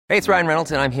Hey, it's Ryan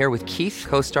Reynolds, and I'm here with Keith,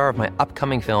 co-star of my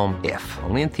upcoming film, If,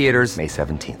 only in theaters May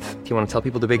 17th. Do you want to tell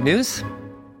people the big news?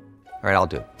 All right, I'll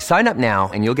do it. Sign up now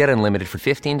and you'll get unlimited for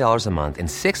 $15 a month and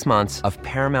 6 months of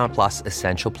Paramount Plus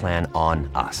Essential Plan on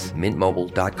us.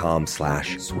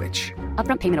 MintMobile.com/switch.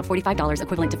 Upfront payment of $45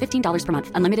 equivalent to $15 per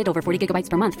month. Unlimited over 40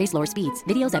 gigabytes per month. Face lower speeds.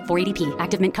 Videos at 480p.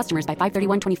 Active Mint customers by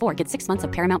 531.24 get 6 months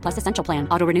of Paramount Plus Essential Plan.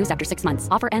 Auto renews after 6 months.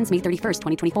 Offer ends May 31st,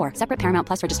 2024. Separate Paramount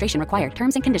Plus registration required.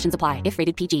 Terms and conditions apply if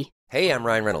rated PG. Hey, I'm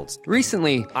Ryan Reynolds.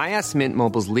 Recently, I asked Mint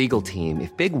Mobile's legal team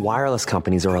if big wireless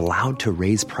companies are allowed to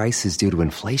raise prices due to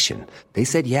inflation. They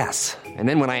said yes. And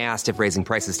then when I asked if raising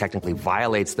prices technically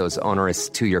violates those onerous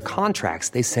 2-year contracts,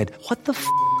 they said, "What the f***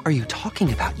 are you talking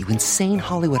about, you insane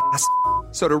Hollywood ass?"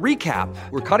 So to recap,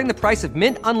 we're cutting the price of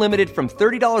Mint Unlimited from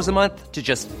 $30 a month to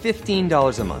just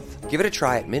 $15 a month. Give it a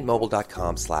try at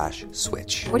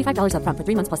mintmobile.com/switch. $45 upfront for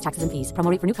 3 months plus taxes and fees. Promo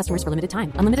rate for new customers for limited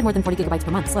time. Unlimited more than 40 gigabytes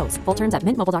per month. Slows full terms at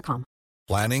mintmobile.com.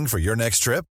 Planning for your next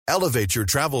trip? Elevate your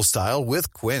travel style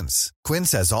with Quince.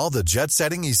 Quince has all the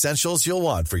jet-setting essentials you'll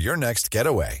want for your next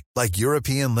getaway, like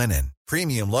European linen,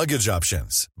 premium luggage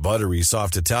options, buttery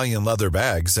soft Italian leather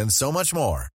bags, and so much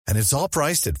more. And it's all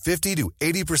priced at 50 to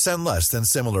 80% less than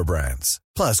similar brands.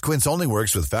 Plus, Quince only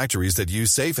works with factories that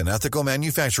use safe and ethical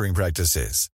manufacturing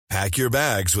practices. Pack your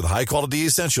bags with high-quality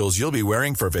essentials you'll be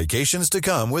wearing for vacations to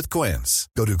come with Quince.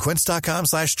 Go to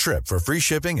quince.com/trip for free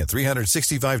shipping and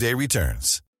 365-day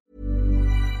returns.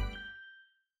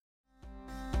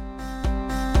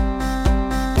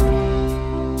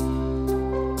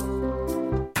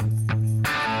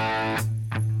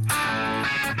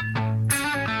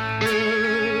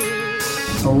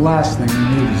 The last thing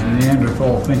we need is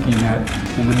Neanderthal thinking that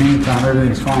in the meantime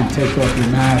everything's fine, take off your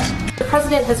mask. The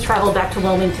president has traveled back to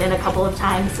Wilmington a couple of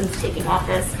times since taking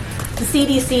office. The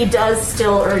CDC does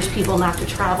still urge people not to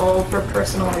travel for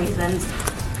personal reasons.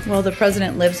 Well, the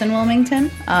president lives in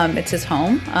Wilmington. It's his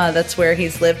home. That's where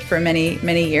he's lived for many,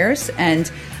 many years.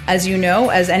 And as you know,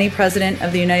 as any president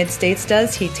of the United States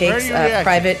does, he takes a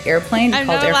private airplane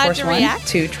called Air Force One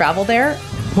to travel there.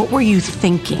 What were you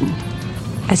thinking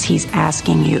as he's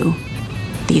asking you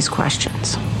these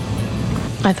questions?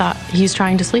 I thought he's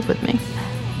trying to sleep with me.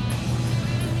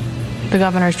 The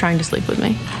governor's trying to sleep with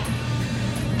me.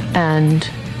 And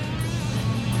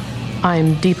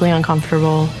I'm deeply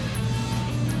uncomfortable.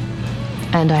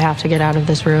 And I have to get out of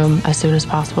this room as soon as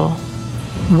possible.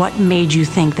 What made you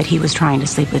think that he was trying to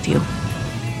sleep with you?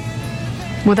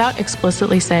 Without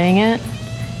explicitly saying it,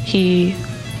 he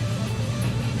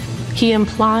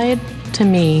implied to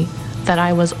me that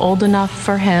I was old enough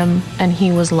for him and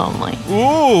he was lonely.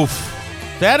 Oof.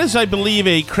 That is, I believe,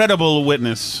 a credible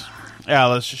witness,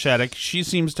 Alice Shattuck. She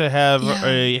seems to have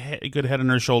a good head on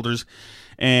her shoulders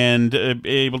and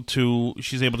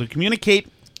she's able to communicate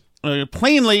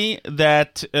plainly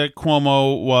that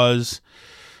Cuomo was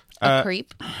a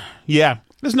creep. Yeah,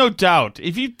 there's no doubt.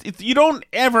 If you don't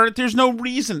ever, there's no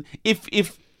reason.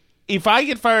 If I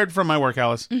get fired from my work,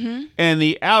 Alice, and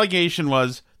the allegation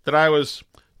was that I was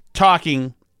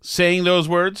saying those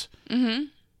words,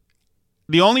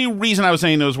 the only reason I was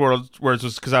saying those words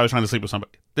was because I was trying to sleep with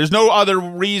somebody. There's no other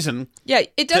reason. Yeah,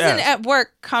 it doesn't at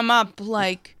work come up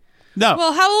like, no.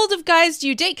 Well, how old of guys do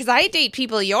you date? Because I date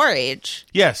people your age.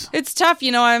 Yes. It's tough,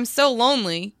 I'm so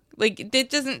lonely. Like,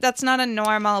 that's not a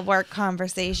normal work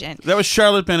conversation. That was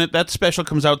Charlotte Bennett. That special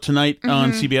comes out tonight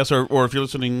on CBS, or if you're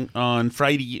listening on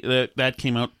Friday, that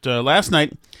came out last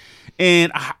night.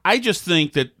 And I just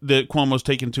think that Cuomo's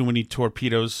taken too many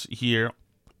torpedoes here.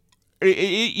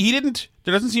 He didn't.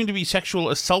 There doesn't seem to be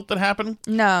sexual assault that happened.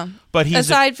 No, but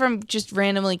aside from just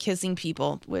randomly kissing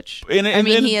people, which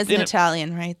he is an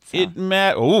Italian, right? So. I'm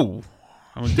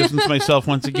gonna distance myself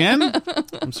once again.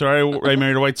 I'm sorry, I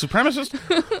married a white supremacist.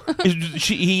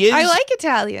 He is. I like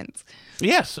Italians.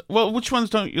 Yes. Well, which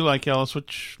ones don't you like, Alice?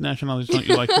 Which nationalities don't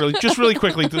you like? Really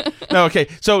quickly. No. Okay.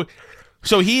 So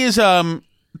he is.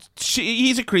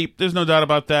 He's a creep. There's no doubt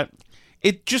about that.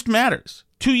 It just matters.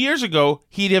 2 years ago,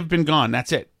 he'd have been gone.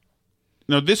 That's it.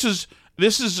 No, this is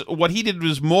what he did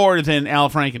was more than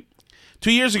Al Franken.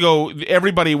 2 years ago,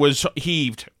 everybody was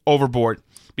heaved overboard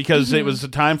because it was the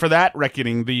time for that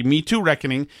reckoning, the Me Too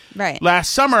reckoning. Right.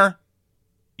 Last summer,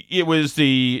 it was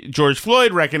the George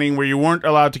Floyd reckoning where you weren't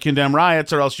allowed to condemn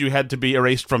riots or else you had to be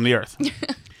erased from the earth.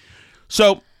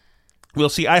 So we'll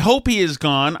see. I hope he is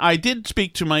gone. I did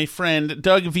speak to my friend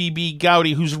Doug V.B.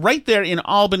 Gowdy, who's right there in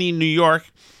Albany, New York.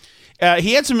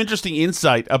 He had some interesting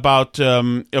insight about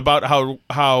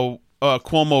how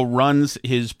Cuomo runs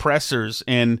his pressers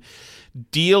and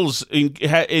deals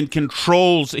and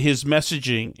controls his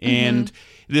messaging. And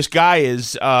this guy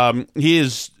is a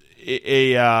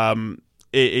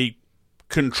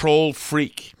control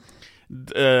freak,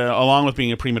 along with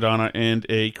being a prima donna and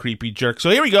a creepy jerk. So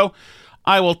here we go.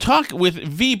 I will talk with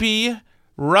VB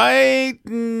right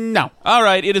now. All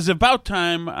right, it is about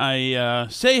time I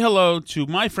say hello to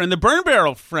my friend, the Burn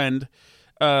Barrel friend,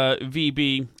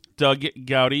 VB, Doug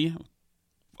Gowdy,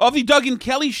 of the Doug and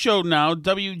Kelly Show now,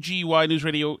 WGY News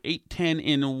Radio 810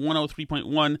 and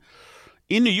 103.1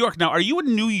 in New York. Now, are you a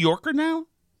New Yorker now?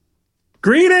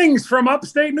 Greetings from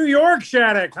upstate New York,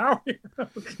 Shattuck. How are you?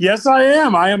 Yes, I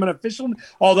am. I am an official,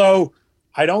 although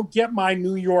I don't get my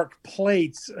New York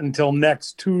plates until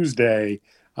next Tuesday,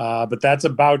 but that's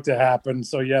about to happen.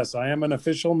 So, yes, I am an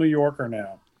official New Yorker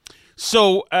now.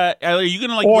 So, are you going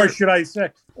to like...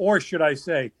 Or should I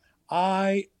say,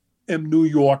 I am New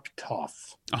York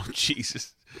tough. Oh,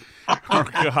 Jesus. Oh,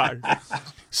 God.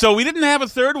 So we didn't have a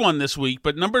third one this week,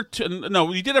 but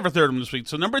we did have a third one this week.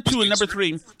 So number 2 and number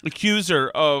 3, accuser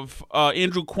of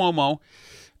Andrew Cuomo,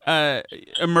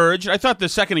 emerged. I thought the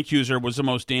second accuser was the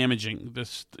most damaging.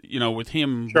 With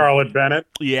him, Charlotte Bennett.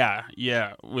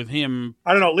 Yeah, with him.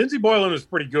 I don't know. Lindsey Boylan was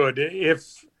pretty good.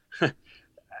 If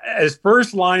as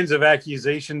first lines of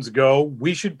accusations go,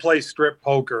 we should play strip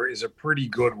poker is a pretty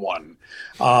good one.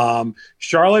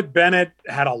 Charlotte Bennett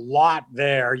had a lot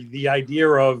there. The idea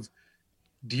of,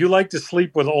 do you like to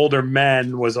sleep with older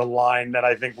men, was a line that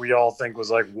I think we all think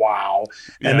was like, wow.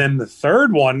 Yeah. And then the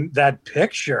third one, that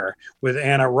picture with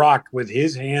Anna Ruck with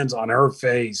his hands on her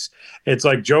face. It's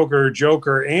like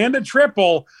Joker, and a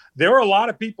triple. There were a lot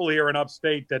of people here in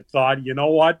upstate that thought, you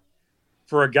know what?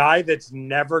 For a guy that's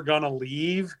never going to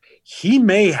leave, he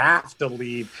may have to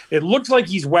leave. It looks like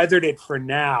he's weathered it for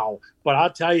now. But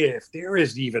I'll tell you, if there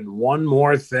is even one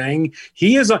more thing,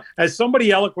 he is, as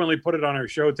somebody eloquently put it on our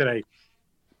show today,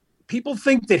 people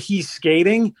think that he's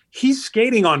skating. He's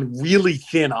skating on really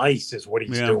thin ice is what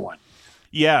he's doing.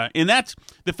 Yeah, and that's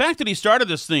the fact that he started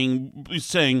this thing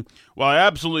saying, well, I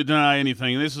absolutely deny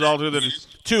anything. This is all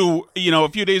to a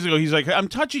few days ago, he's like, I'm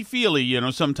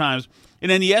touchy-feely, sometimes. And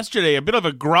then yesterday, a bit of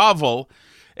a grovel,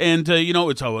 and,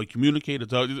 it's how I communicate.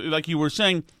 It's how, like you were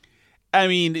saying, I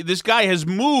mean, this guy has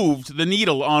moved the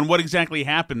needle on what exactly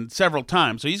happened several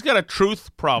times. So he's got a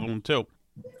truth problem, too.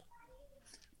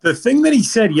 The thing that he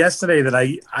said yesterday that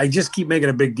I just keep making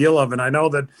a big deal of, and I know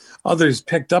that others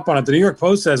picked up on it, the New York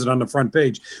Post says it on the front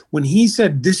page, when he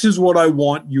said, this is what I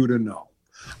want you to know.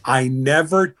 I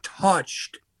never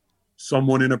touched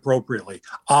someone inappropriately.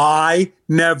 I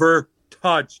never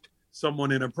touched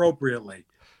someone inappropriately.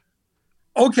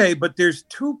 Okay, but there's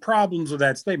two problems with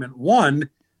that statement. One,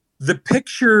 the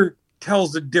picture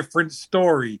tells a different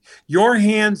story. Your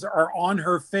hands are on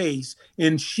her face,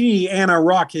 and she, Anna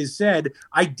Ruck, has said,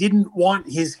 I didn't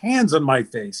want his hands on my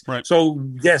face. Right. So,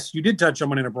 yes, you did touch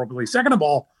someone inappropriately. Second of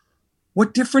all,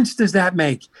 what difference does that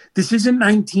make? This isn't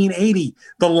 1980.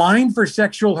 The line for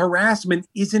sexual harassment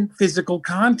isn't physical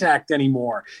contact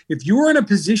anymore. If you were in a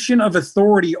position of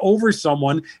authority over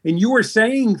someone and you were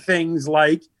saying things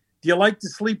like, do you like to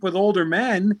sleep with older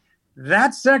men?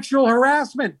 That's sexual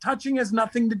harassment. Touching has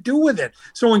nothing to do with it.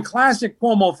 So in classic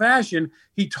Cuomo fashion,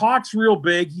 he talks real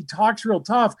big, he talks real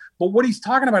tough, but what he's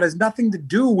talking about has nothing to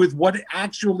do with what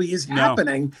actually is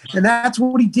happening. And that's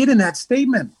what he did in that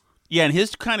statement. Yeah, and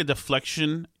his kind of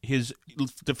deflection is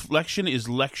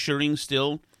lecturing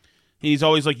still. He's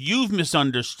always like, you've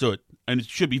misunderstood, and it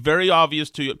should be very obvious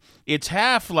to you. It's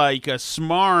half like a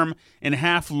smarm and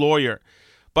half lawyer.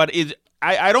 But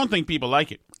I don't think people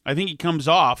like it. I think he comes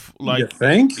off like... You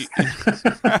think?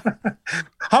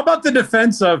 How about the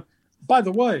defense of, by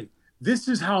the way, this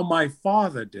is how my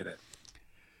father did it?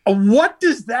 What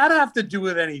does that have to do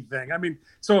with anything? I mean,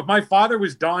 so if my father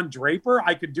was Don Draper,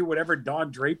 I could do whatever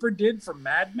Don Draper did from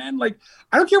Mad Men. Like,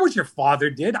 I don't care what your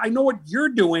father did. I know what you're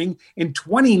doing in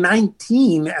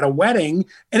 2019 at a wedding,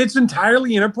 and it's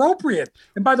entirely inappropriate.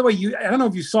 And by the way, I don't know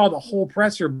if you saw the whole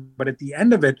presser, but at the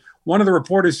end of it, one of the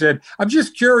reporters said, I'm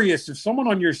just curious, if someone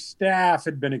on your staff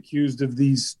had been accused of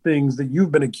these things that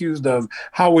you've been accused of,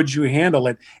 how would you handle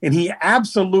it? And he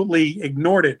absolutely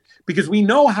ignored it, because we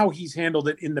know how he's handled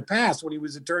it in the past when he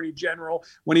was attorney general,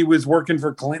 when he was working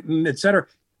for Clinton, et cetera.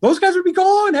 Those guys would be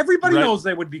gone. Everybody knows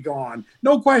they would be gone.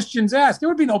 No questions asked. There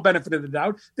would be no benefit of the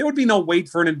doubt. There would be no wait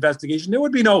for an investigation. There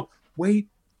would be no wait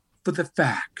for the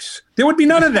facts. There would be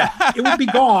none of that. It would be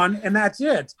gone, and that's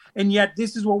it. And yet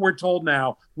this is what we're told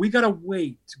now. We got to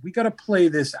wait. We got to play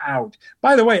this out.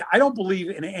 By the way, I don't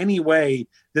believe in any way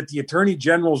that the Attorney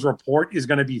General's report is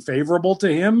going to be favorable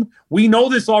to him. We know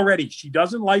this already. She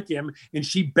doesn't like him, and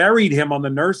she buried him on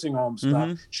the nursing home stuff.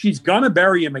 Mm-hmm. She's going to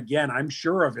bury him again, I'm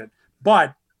sure of it.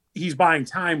 But he's buying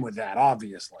time with that,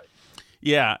 obviously.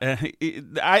 Yeah,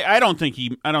 I don't think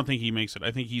he makes it.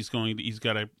 I think he's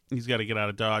got to get out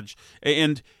of Dodge.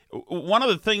 And one of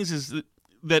the things is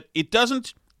that it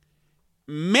doesn't.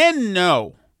 Men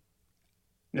know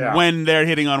when they're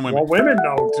hitting on women. Well, women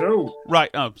know too. Right.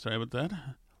 Oh, sorry about that.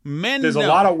 Men. There's know. a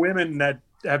lot of women that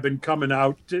have been coming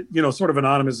out, sort of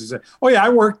anonymously say, "Oh yeah, I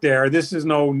worked there. This is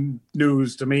no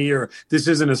news to me, or this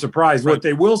isn't a surprise." Right. What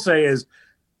they will say is,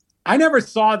 I never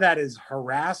saw that as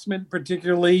harassment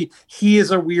particularly. He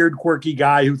is a weird, quirky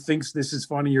guy who thinks this is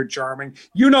funny or charming.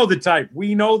 You know the type.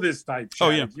 We know this type. Chad.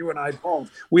 Oh, yeah. You and I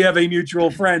both. We have a mutual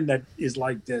friend that is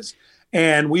like this.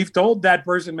 And we've told that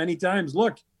person many times,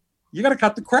 look, you got to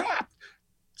cut the crap.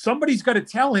 Somebody's got to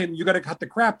tell him you got to cut the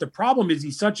crap. The problem is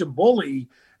he's such a bully.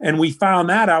 And we found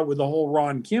that out with the whole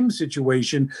Ron Kim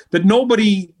situation, that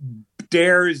nobody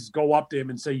dares go up to him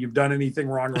and say you've done anything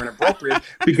wrong or inappropriate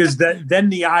because then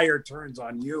the ire turns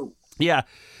on you. Yeah.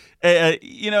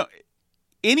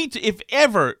 If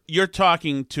ever you're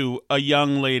talking to a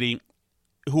young lady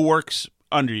who works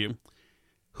under you,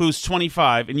 who's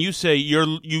 25, and you say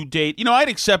you date, I'd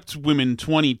accept women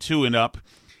 22 and up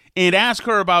and ask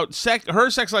her about her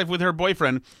sex life with her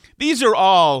boyfriend. These are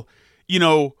all,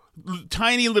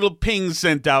 tiny little pings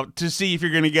sent out to see if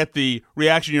you're going to get the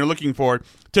reaction you're looking for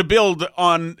to build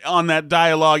on that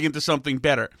dialogue into something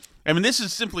better. I mean, this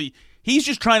is simply, he's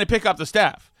just trying to pick up the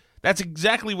staff. That's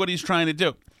exactly what he's trying to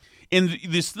do. And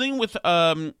this thing with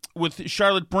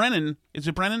Charlotte Brennan, is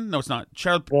it Brennan? No, it's not.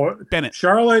 Charlotte Bennett.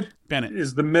 Charlotte Bennett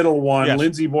is the middle one. Yes.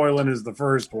 Lindsey Boylan is the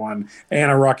first one.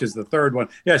 Anna Ruck is the third one.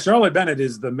 Yeah, Charlotte Bennett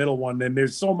is the middle one. And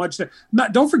there's so much there.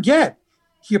 Don't forget,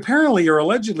 he apparently or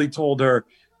allegedly told her,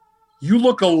 you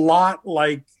look a lot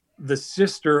like the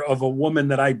sister of a woman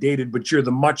that I dated, but you're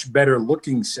the much better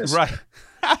looking sister. Right.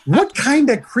 What kind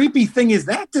of creepy thing is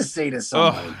that to say to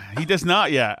somebody? Oh, he does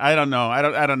not. Yeah, I don't know. I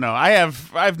don't know.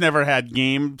 I've never had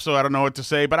game, so I don't know what to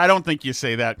say. But I don't think you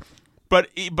say that. But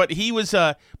he was.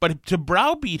 But to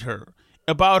browbeat her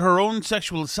about her own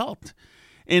sexual assault,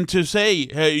 and to say,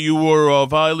 "Hey, you were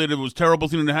violated. It was a terrible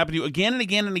thing to happen to you," again and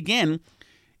again and again.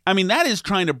 I mean, that is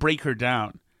trying to break her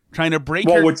down. Trying to break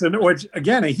her. Which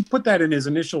again, he put that in his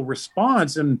initial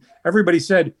response, and everybody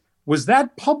said, was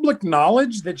that public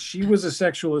knowledge that she was a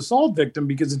sexual assault victim?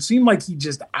 Because it seemed like he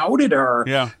just outed her.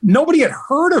 Yeah. Nobody had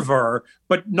heard of her,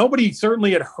 but nobody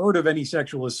certainly had heard of any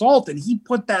sexual assault. And he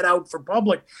put that out for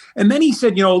public. And then he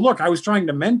said, look, I was trying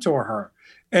to mentor her.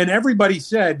 And everybody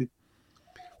said,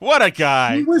 what a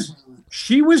guy.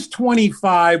 She was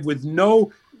 25 with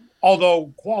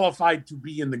although qualified to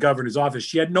be in the governor's office,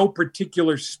 she had no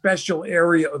particular special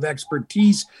area of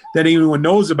expertise that anyone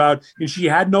knows about. And she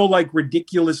had no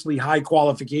ridiculously high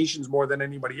qualifications more than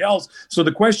anybody else. So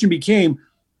the question became,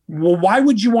 well, why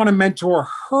would you want to mentor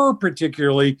her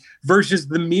particularly versus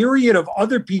the myriad of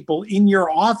other people in your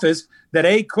office that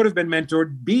A, could have been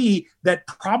mentored, B, that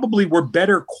probably were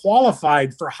better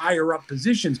qualified for higher up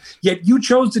positions. Yet you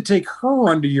chose to take her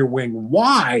under your wing.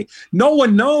 Why? No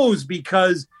one knows,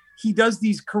 because he does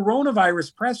these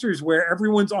coronavirus pressers where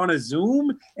everyone's on a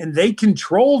Zoom and they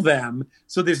control them.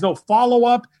 So there's no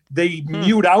follow-up. They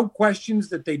mute out questions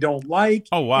that they don't like.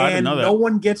 Oh, wow. I didn't know that. No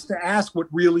one gets to ask what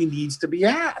really needs to be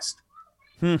asked.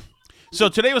 So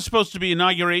today was supposed to be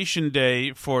Inauguration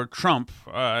Day for Trump.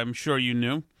 I'm sure you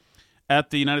knew.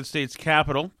 At the United States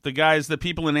Capitol. The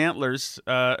people in antlers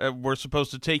were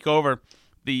supposed to take over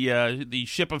the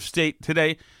ship of state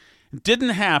today. It didn't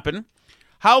happen.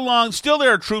 How long? Still,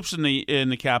 there are troops in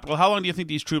the Capitol. How long do you think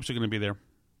these troops are going to be there?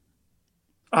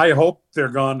 I hope they're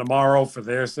gone tomorrow for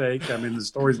their sake. I mean, the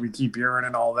stories we keep hearing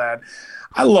and all that.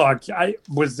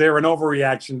 Was there an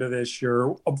overreaction to this?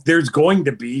 Sure. There's going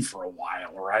to be for a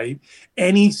while, right?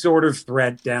 Any sort of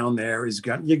threat down there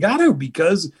you got to,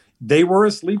 because they were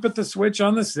asleep at the switch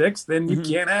on the 6th, and you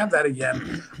can't have that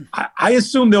again. I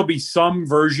assume there'll be some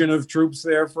version of troops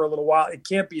there for a little while. It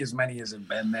can't be as many as have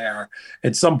been there.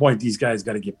 At some point, these guys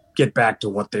got to get back to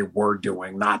what they were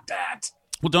doing, not that.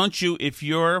 Well, don't you, if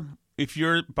you're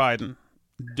Biden,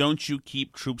 don't you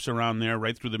keep troops around there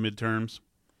right through the midterms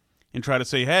and try to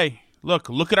say, hey,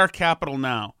 look at our Capitol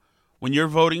now. When you're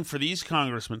voting for these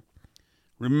congressmen,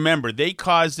 remember, they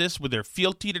caused this with their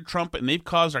fealty to Trump, and they've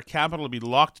caused our Capitol to be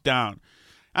locked down.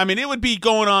 I mean, it would be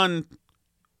going on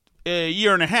a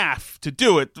year and a half to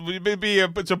do it.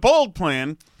 It's a bold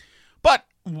plan, but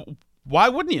why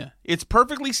wouldn't you? It's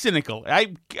perfectly cynical.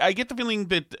 I get the feeling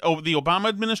that the Obama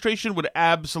administration would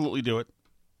absolutely do it.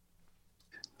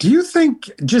 Do you think,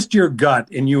 just your gut,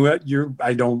 and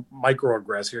I don't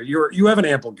microaggress here, you have an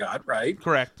ample gut, right?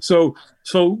 Correct. So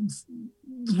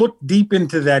look deep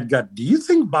into that gut. Do you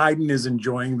think Biden is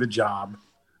enjoying the job?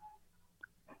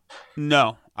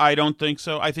 No. I don't think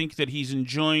so. I think that he's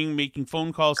enjoying making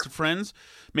phone calls to friends,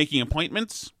 making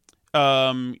appointments,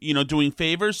 doing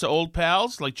favors to old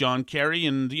pals like John Kerry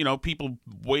and, people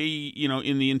way,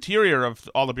 in the interior of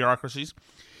all the bureaucracies.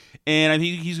 And I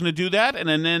think he's going to do that. And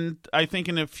then I think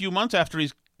in a few months after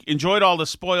he's enjoyed all the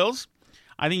spoils,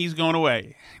 I think he's going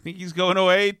away. I think he's going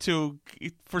away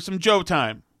for some Joe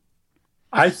time.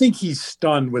 I think he's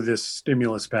stunned with this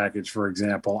stimulus package, for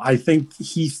example. I think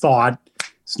he thought,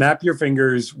 snap your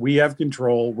fingers, we have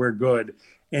control, we're good.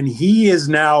 And he is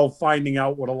now finding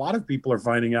out what a lot of people are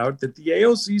finding out, that the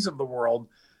AOCs of the world,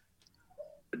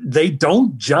 they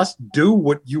don't just do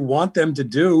what you want them to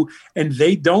do, and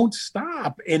they don't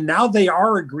stop. And now they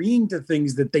are agreeing to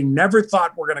things that they never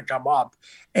thought were going to come up.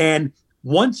 And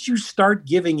once you start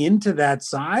giving into that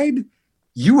side,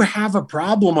 you have a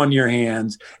problem on your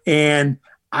hands. And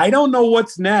I don't know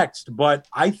what's next, but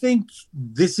I think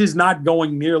this is not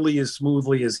going nearly as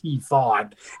smoothly as he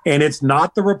thought. And it's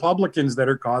not the Republicans that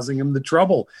are causing him the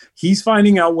trouble. He's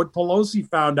finding out what Pelosi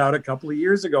found out a couple of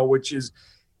years ago, which is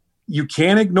you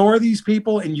can't ignore these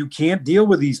people and you can't deal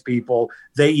with these people.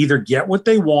 They either get what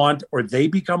they want or they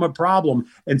become a problem.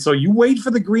 And so you wait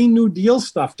for the Green New Deal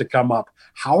stuff to come up.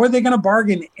 How are they going to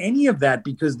bargain any of that?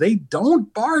 Because they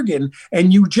don't bargain,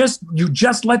 and you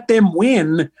just let them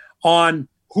win on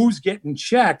who's getting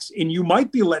checks, and you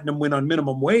might be letting them win on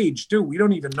minimum wage too. We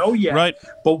don't even know yet. Right.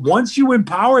 But once you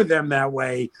empower them that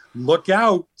way, look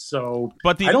out. So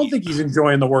I don't think he's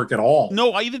enjoying the work at all.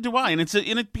 No, either do I. And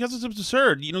because it's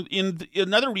absurd.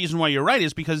 Another reason why you're right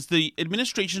is because the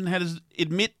administration has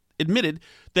admitted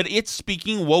that it's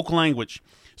speaking woke language.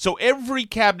 So every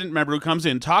cabinet member who comes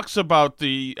in talks about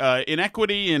the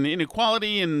inequity and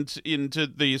inequality and into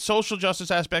the social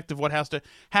justice aspect of what has to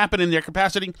happen in their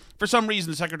capacity. For some reason,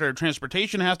 the Secretary of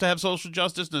Transportation has to have social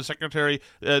justice, and the Secretary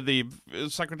of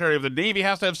the Navy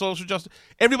has to have social justice.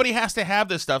 Everybody has to have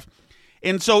this stuff.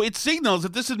 And so it signals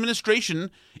that this administration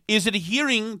is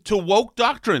adhering to woke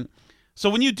doctrine.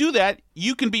 So when you do that,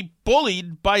 you can be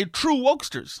bullied by true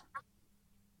wokesters.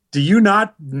 Do you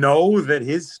not know that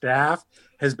his staff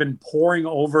has been poring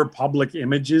over public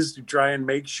images to try and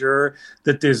make sure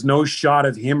that there's no shot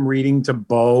of him reading to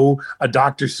Bo a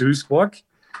Dr. Seuss book?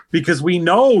 Because we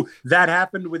know that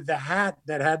happened with the hat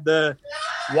that had the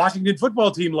Washington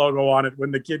football team logo on it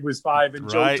when the kid was 5 and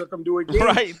Joe took him to a game.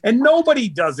 Right. And nobody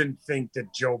doesn't think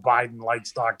that Joe Biden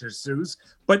likes Dr. Seuss,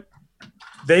 but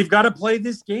they've got to play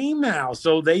this game now.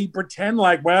 So they pretend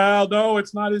like, well, no,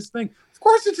 it's not his thing. Of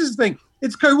course it's his thing.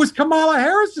 It was Kamala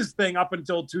Harris's thing up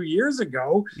until 2 years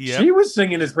ago. Yep. She was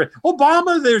singing his praise.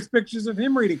 Obama, there's pictures of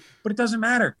him reading. But it doesn't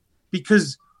matter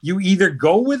because you either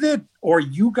go with it or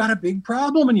you got a big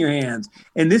problem in your hands.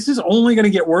 And this is only going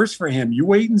to get worse for him. You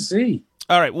wait and see.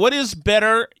 All right. What is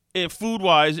better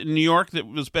food-wise in New York that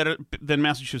was better than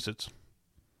Massachusetts?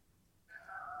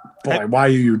 Boy, why are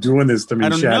you doing this to me, I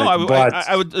don't Shattuck? know.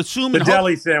 I would assume the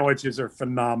deli sandwiches are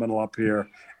phenomenal up here.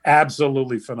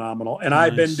 Absolutely phenomenal. And nice.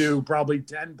 I've been to probably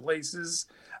 10 places.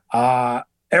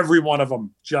 Every one of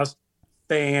them just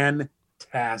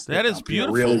fantastic. That is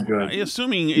beautiful. Really good.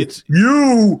 Assuming it's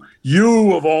you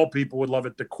of all people would love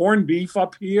it. The corned beef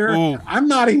up here. Ooh. I'm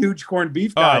not a huge corned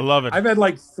beef guy. Oh, I love it. I've had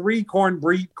like 3 corned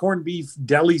beef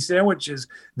deli sandwiches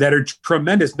that are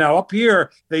tremendous. Now up here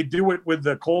they do it with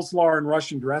the coleslaw and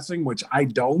Russian dressing, which I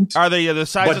don't. Are they the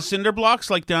size of cinder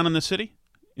blocks like down in the city?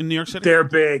 In New York City? They're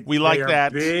big. We like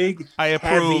that. Big. I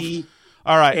approve. Heavy,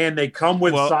 all right. And they come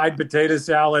with side potato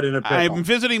salad and a pickle. I'm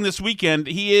visiting this weekend.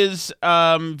 He is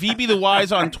VB the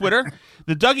Wise on Twitter.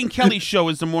 The Doug and Kelly Show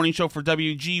is the morning show for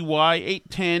WGY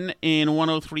 810 and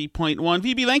 103.1.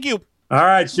 VB, thank you. All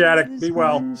right, Shattuck. Be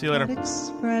well. See you later.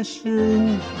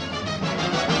 Expression.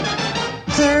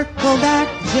 Circle back,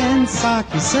 Jen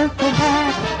Psaki, circle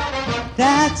back.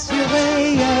 That's your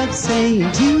way of saying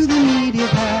to the media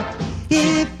pack.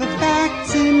 If a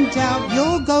fact's in doubt,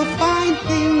 you'll go find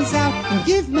things out and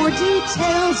give more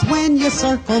details when you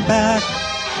circle back.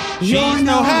 She's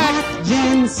no hack.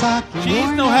 Jen Psaki.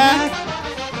 She's no hack.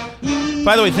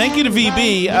 By the way, thank you to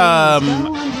VB.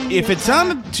 If it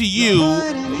sounded to you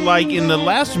like in the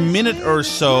last minute or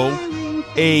so,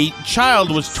 a child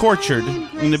was tortured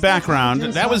in the background,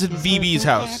 that was at VB's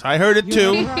house. I heard it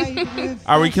too.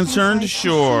 Are we concerned?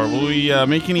 Sure. Will we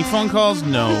make any phone calls?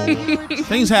 No.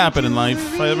 Things happen in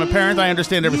life. I'm a parent. I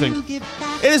understand everything.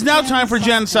 It is now time for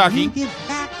Jen Psaki.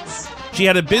 She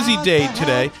had a busy day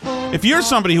today. If you're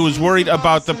somebody who is worried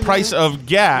about the price of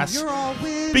gas,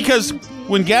 because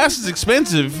when gas is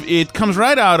expensive, it comes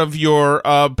right out of your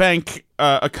bank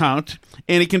account,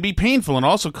 and it can be painful and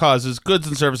also causes goods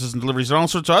and services and deliveries and all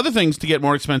sorts of other things to get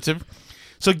more expensive.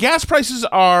 So gas prices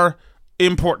are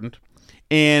important.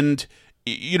 And,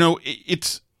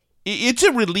 it's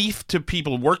a relief to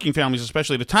people, working families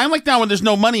especially, at a time like now when there's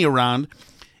no money around.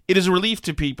 It is a relief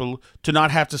to people to not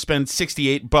have to spend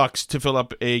 $68 to fill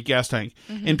up a gas tank.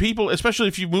 Mm-hmm. And people, especially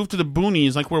if you move to the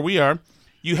boonies like where we are,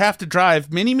 you have to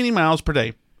drive many, many miles per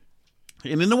day.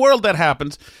 And in the world that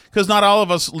happens because not all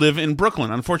of us live in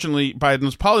Brooklyn. Unfortunately,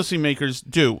 Biden's policymakers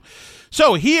do.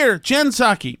 So here, Jen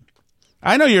Psaki,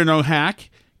 I know you're no hack.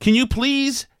 Can you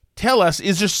please tell us,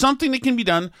 is there something that can be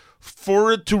done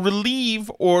to relieve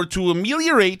or to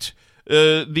ameliorate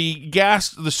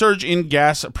the surge in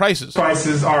gas prices?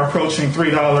 Prices are approaching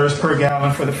 $3 per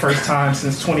gallon for the first time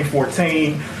since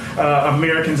 2014.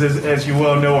 Americans, as you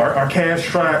well know, are cash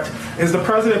strapped. Is the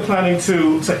president planning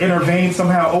to intervene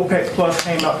somehow? OPEC Plus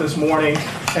came out this morning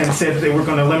and said that they were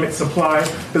going to limit supply.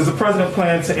 Does the president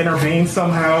plan to intervene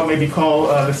somehow? Maybe call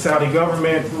the Saudi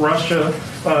government, Russia,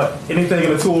 anything in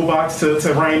the toolbox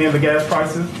to rein in the gas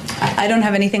prices? I don't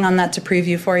have anything on that to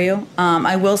preview for you.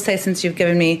 I will say, since you've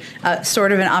given me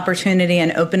sort of an opportunity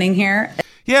and opening here.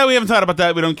 Yeah, we haven't thought about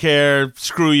that. We don't care.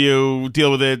 Screw you. Deal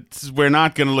with it. We're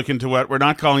not going to look into it. We're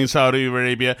not calling Saudi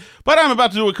Arabia. But I'm about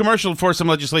to do a commercial for some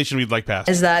legislation we'd like passed.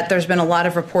 Is that there's been a lot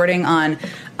of reporting on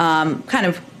kind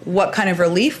of what kind of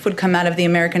relief would come out of the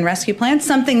American Rescue Plan,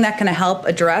 something that can help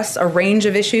address a range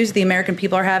of issues the American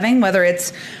people are having, whether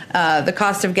it's the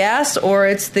cost of gas or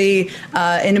it's the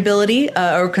inability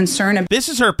or concern. This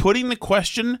is her putting the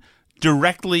question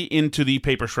directly into the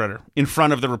paper shredder in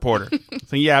front of the reporter.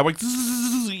 So,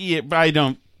 I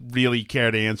don't really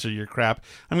care to answer your crap.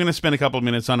 I'm going to spend a couple of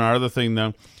minutes on our other thing,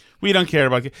 though. We don't care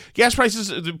about gas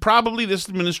prices. Probably this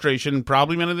administration,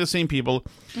 probably many of the same people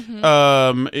who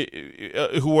were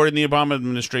in the Obama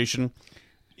administration,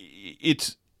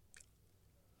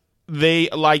 they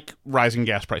like rising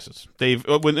gas prices.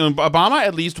 When Obama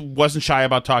at least wasn't shy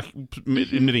about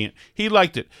admitting it. He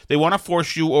liked it. They want to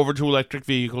force you over to electric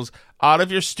vehicles, out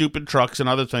of your stupid trucks and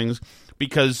other things,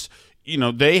 because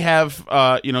they have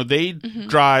they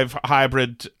drive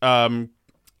hybrid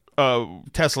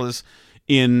Teslas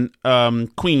in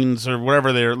Queens or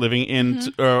wherever they're living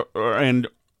in, and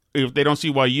if they don't see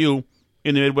why you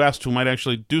in the Midwest, who might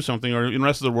actually do something, or in the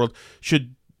rest of the world,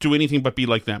 should do anything but be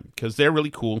like them, because they're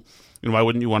really cool, and why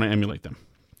wouldn't you want to emulate them?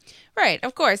 Right,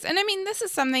 of course. And I mean, this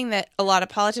is something that a lot of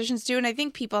politicians do, and I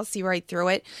think people see right through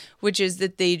it, which is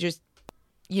that they just,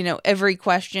 every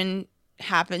question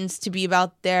happens to be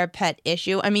about their pet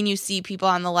issue. I mean, you see people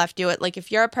on the left do it. Like,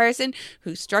 if you're a person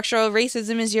who structural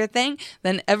racism is your thing,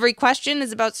 then every question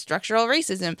is about structural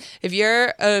racism. If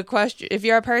you're a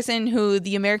person who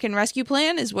the American Rescue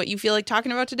Plan is what you feel like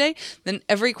talking about today, then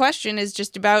every question is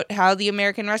just about how the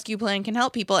American Rescue Plan can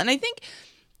help people. And I think,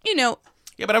 Yeah,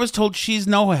 but I was told she's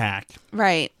no hack.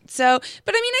 Right. So,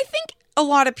 but I mean, I think a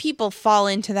lot of people fall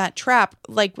into that trap,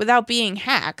 like, without being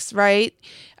hacks, right?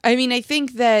 I mean, I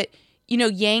think that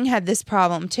Yang had this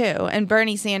problem too, and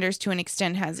Bernie Sanders to an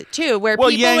extent has it too. Where people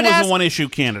Yang would was ask, a one-issue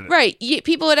candidate, right?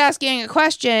 People would ask Yang a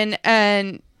question,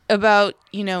 and about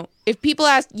if people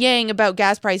asked Yang about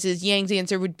gas prices, Yang's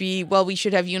answer would be, "Well, we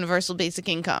should have universal basic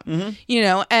income,"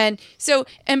 and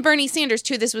Bernie Sanders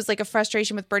too. This was like a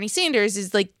frustration with Bernie Sanders,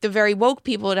 is like the very woke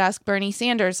people would ask Bernie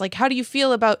Sanders, like, "How do you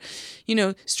feel about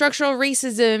structural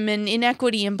racism and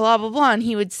inequity and blah blah blah?" And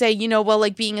he would say, well,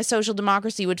 like, being a social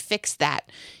democracy would fix that.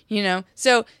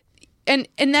 So, and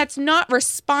that's not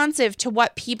responsive to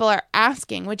what people are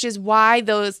asking, which is why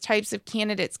those types of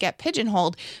candidates get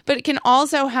pigeonholed. But it can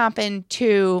also happen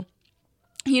to,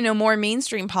 more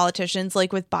mainstream politicians,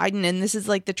 like with Biden, and this is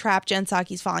like the trap Jen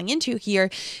Psaki's falling into here,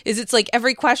 is it's like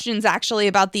every question's actually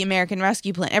about the American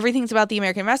Rescue Plan. Everything's about the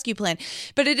American Rescue Plan.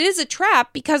 But it is a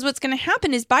trap, because what's going to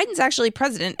happen is Biden's actually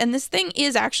president, and this thing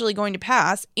is actually going to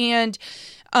pass, and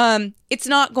it's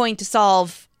not going to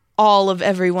solve all of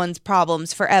everyone's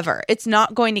problems forever. It's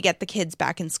not going to get the kids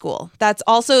back in school. That's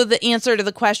also the answer to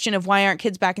the question of why aren't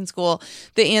kids back in school.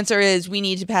 The answer is we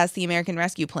need to pass the American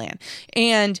Rescue Plan.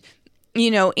 And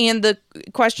the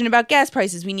question about gas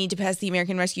prices, we need to pass the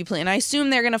American Rescue Plan. I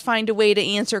assume they're going to find a way to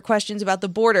answer questions about the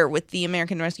border with the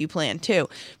American Rescue Plan too.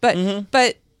 But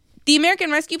the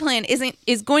American Rescue Plan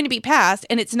is going to be passed,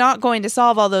 and it's not going to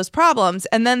solve all those problems.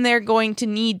 And then they're going to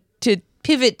need to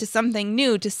pivot to something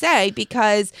new to say,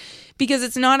 because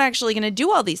it's not actually going to do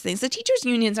all these things. The teachers'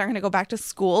 unions aren't going to go back to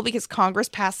school because Congress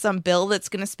passed some bill that's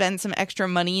going to spend some extra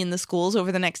money in the schools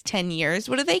over the next 10 years.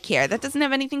 What do they care? That doesn't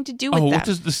have anything to do with that. What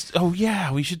does this? Oh,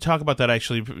 yeah, we should talk about that,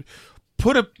 actually.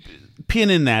 Put a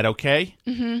pin in that, okay?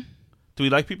 Mm-hmm. Do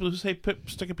we like people who say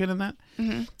stick a pin in that?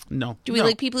 Mm-hmm. No. Do we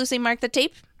like people who say mark the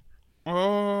tape?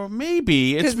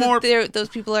 Maybe. It's more... Those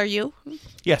people are you?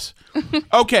 Yes.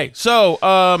 Okay, so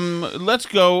let's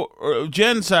go.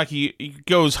 Jen Psaki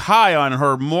goes high on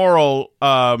her moral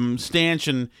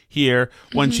stanchion here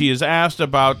when she is asked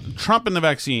about Trump and the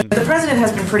vaccine. The president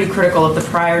has been pretty critical of the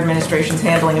prior administration's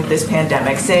handling of this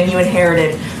pandemic, saying you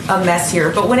inherited a mess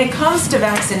here. But when it comes to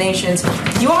vaccinations,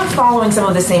 you are following some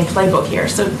of the same playbook here.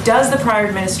 So does the prior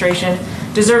administration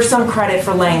deserve some credit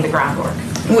for laying the groundwork?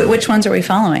 Which ones are we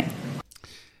following?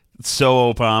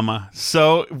 So Obama,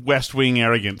 so West Wing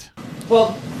arrogant.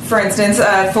 Well, for instance,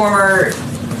 former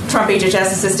Trump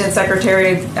HHS Assistant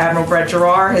Secretary Admiral Brett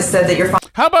Giroir has said that you're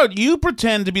How about you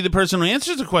pretend to be the person who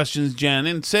answers the questions, Jen,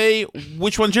 and say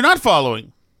which ones you're not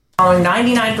following? following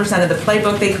 99% of the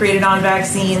playbook they created on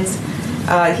vaccines.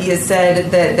 He has said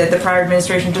that the prior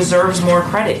administration deserves more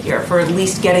credit here for at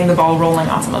least getting the ball rolling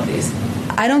on some of these.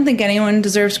 I don't think anyone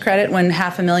deserves credit when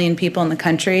 500,000 people in the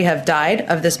country have died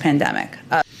of this pandemic.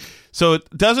 So it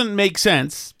doesn't make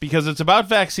sense because it's about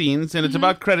vaccines and it's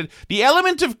about credit. The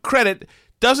element of credit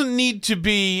doesn't need to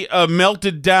be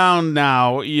melted down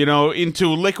now, into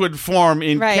liquid form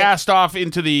and cast off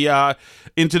into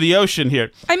the ocean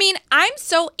here. I mean, I'm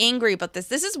so angry about this.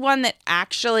 This is one that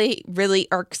actually really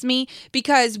irks me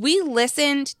because we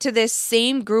listened to this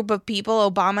same group of people,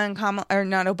 Obama and Kamala, or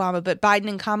not Obama, but Biden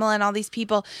and Kamala and all these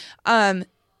people,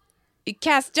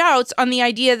 cast doubts on the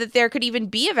idea that there could even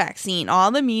be a vaccine. All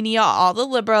the media, all the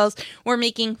liberals were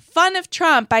making fun of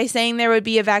Trump by saying there would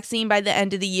be a vaccine by the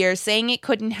end of the year, saying it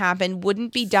couldn't happen,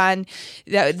 wouldn't be done,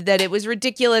 that it was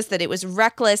ridiculous, that it was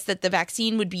reckless, that the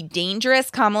vaccine would be dangerous.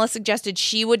 Kamala suggested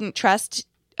she wouldn't trust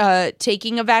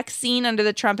taking a vaccine under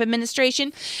the Trump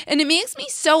administration. And it makes me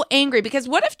so angry because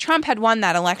what if Trump had won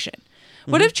that election?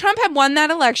 What if Trump had won that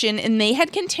election and they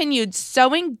had continued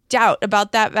sowing doubt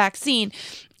about that vaccine?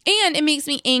 And it makes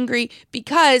me angry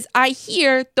because I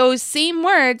hear those same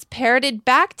words parroted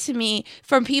back to me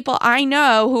from people I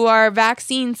know who are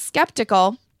vaccine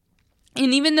skeptical.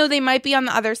 And even though they might be on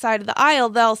the other side of the aisle,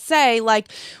 they'll say,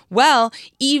 well,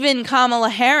 even Kamala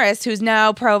Harris, who's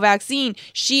now pro-vaccine,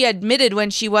 she admitted when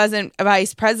she wasn't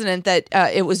vice president that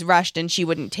it was rushed and she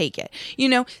wouldn't take it.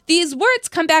 These words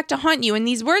come back to haunt you, and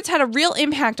these words had a real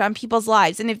impact on people's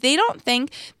lives. And if they don't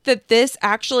think that this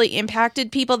actually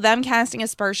impacted people, them casting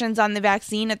aspersions on the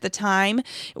vaccine at the time,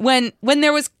 when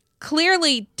there was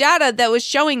clearly data that was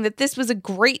showing that this was a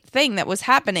great thing that was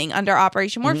happening under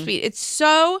Operation Warp Speed. It's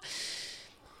so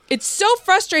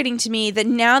frustrating to me that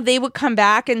now they would come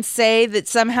back and say that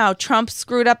somehow Trump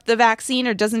screwed up the vaccine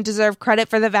or doesn't deserve credit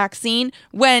for the vaccine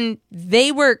when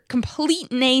they were complete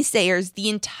naysayers the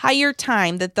entire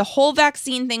time that the whole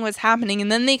vaccine thing was happening.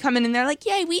 And then they come in and they're like,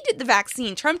 yay, we did the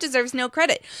vaccine. Trump deserves no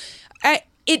credit.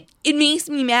 It makes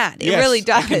me mad. It really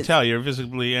does. I can tell you're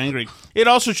visibly angry. It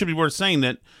also should be worth saying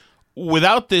that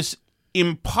without this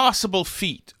impossible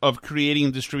feat of creating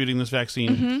and distributing this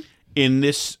vaccine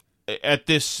at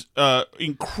this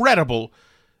incredible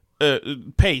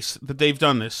pace that they've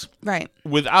done this, right?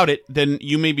 Without it, then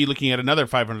you may be looking at another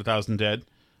 500,000 dead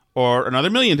or another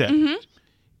million dead.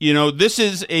 This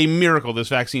is a miracle, this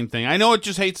vaccine thing. I know it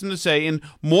just hates them to say, and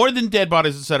more than dead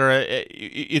bodies, etc.,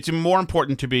 it's more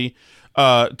important to be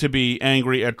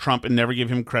angry at Trump and never give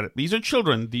him credit. These are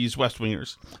children, these West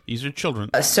Wingers. These are children.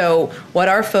 So what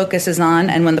our focus is on,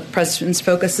 and when the president's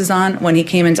focus is on, when he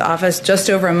came into office just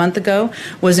over a month ago,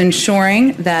 was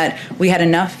ensuring that we had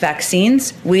enough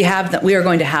vaccines. We are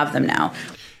going to have them now.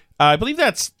 I believe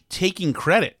that's taking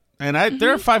credit. And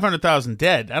there are 500,000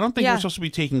 dead. I don't think we're supposed to be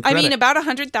taking credit. I mean, about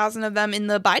 100,000 of them in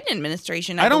the Biden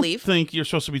administration, I believe. I don't think you're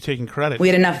supposed to be taking credit. We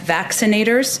had enough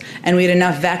vaccinators and we had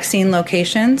enough vaccine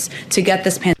locations to get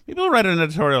this pandemic. Maybe we'll write an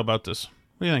editorial about this.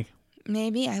 What do you think?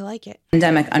 Maybe. I like it.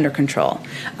 Pandemic under control.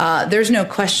 There's no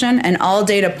question, and all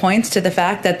data points to the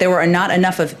fact that there were not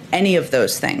enough of any of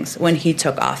those things when he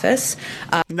took office.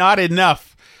 Not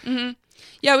enough.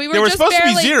 Yeah, we were. There was supposed to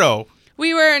be zero.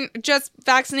 We were just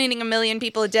vaccinating 1 million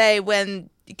people a day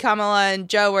when Kamala and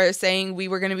Joe were saying we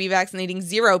were going to be vaccinating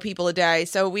 0 people a day.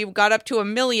 So we got up to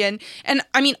 1 million. And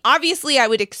I mean, obviously, I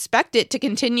would expect it to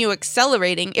continue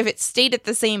accelerating. If it stayed at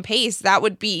the same pace, that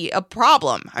would be a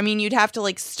problem. I mean, you'd have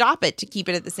to stop it to keep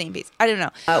it at the same pace. I don't know.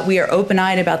 We are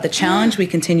open-eyed about the challenge we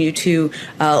continue to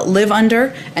live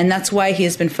under. And that's why he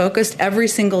has been focused every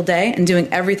single day and doing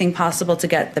everything possible to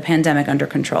get the pandemic under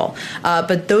control.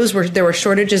 But there were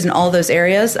shortages in all those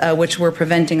areas, which were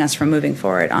preventing us from moving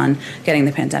forward on getting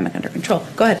the pandemic under control.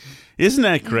 Go ahead. Isn't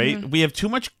that great? We have too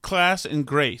much class and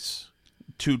grace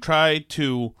to try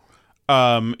to,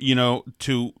 allow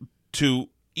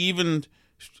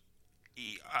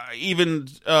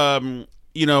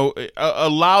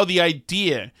the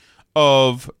idea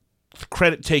of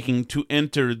credit taking to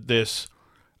enter this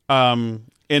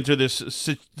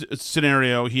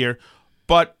scenario here,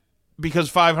 but because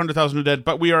 500,000 are dead.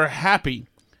 But we are happy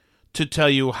to tell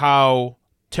you how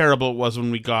terrible it was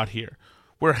when we got here.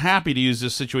 We're happy to use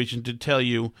this situation to tell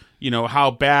you, how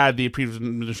bad the previous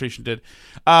administration did.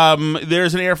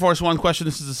 There's an Air Force One question.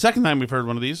 This is the second time we've heard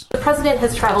one of these. The president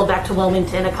has traveled back to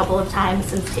Wilmington a couple of times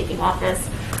since taking office.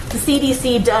 The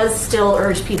CDC does still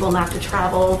urge people not to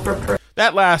travel for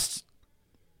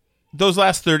those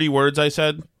last 30 words I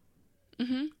said,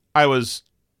 Mm-hmm. I was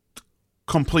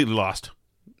completely lost.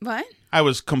 What?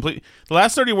 The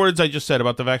last 30 words I just said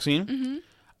about the vaccine, Mm-hmm.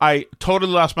 I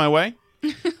totally lost my way.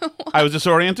 I was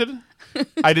disoriented.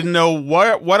 I didn't know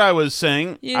what I was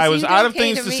saying. I was out of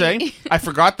things to say. I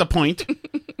forgot the point.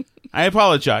 I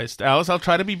apologized, Alice. I'll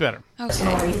try to be better.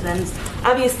 Personal reasons.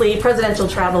 Obviously, presidential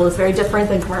travel is very different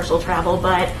than commercial travel,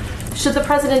 but should the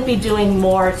president be doing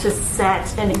more to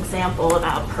set an example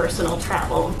about personal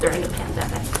travel during the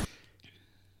pandemic?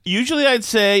 Usually I'd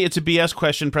say it's a BS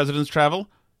question, president's travel.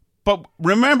 But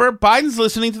remember, Biden's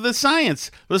listening to the science,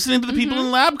 listening to the people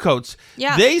in lab coats.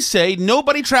 Yeah. They say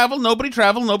nobody travel, nobody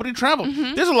travel, nobody travel.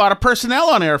 There's a lot of personnel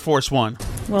on Air Force One.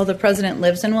 Well, the president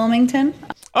lives in Wilmington.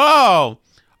 Oh,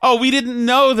 we didn't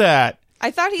know that. I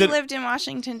thought he lived in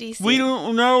Washington, D.C. We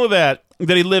don't know that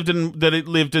he lived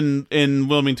in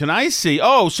Wilmington. I see.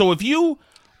 Oh, so if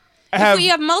we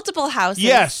have multiple houses.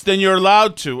 Yes, then you're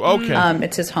allowed to. Okay.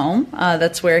 It's his home.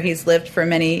 That's where he's lived for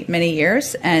many, many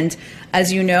years. And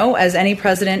as you know, as any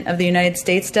president of the United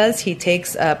States does, he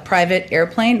takes a private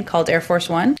airplane called Air Force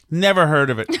One. Never heard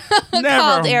of it.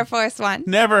 Called Air Force One.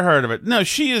 Never heard of it. No,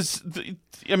 she is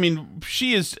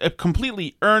a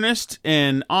completely earnest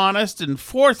and honest and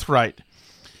forthright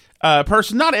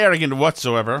person, not arrogant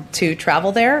whatsoever. To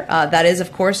travel there. That is,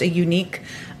 of course, a unique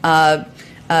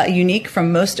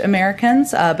from most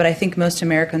Americans, but I think most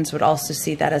Americans would also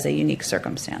see that as a unique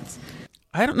circumstance.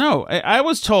 I don't know. I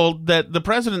was told that the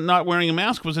president not wearing a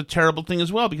mask was a terrible thing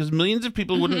as well, because millions of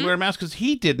people wouldn't wear a mask because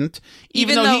he didn't,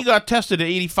 even though he got tested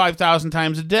 85,000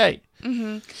 times a day.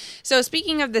 Mm-hmm. So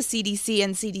speaking of the CDC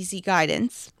and CDC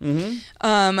guidance,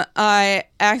 I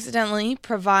accidentally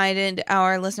provided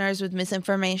our listeners with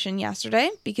misinformation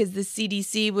yesterday because the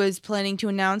CDC was planning to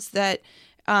announce that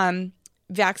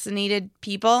vaccinated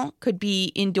people could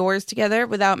be indoors together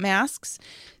without masks.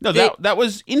 No, that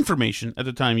was information at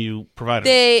the time you provided.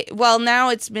 Now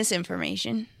it's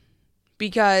misinformation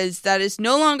because that is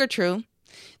no longer true.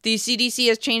 The CDC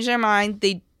has changed their mind.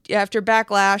 After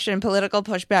backlash and political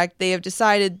pushback, they have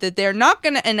decided that they're not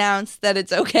going to announce that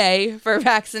it's okay for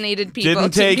vaccinated people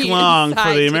Didn't take long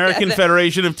for the American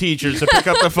Federation of Teachers to pick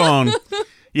up the phone.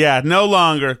 Yeah, no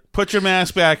longer. Put your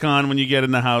mask back on when you get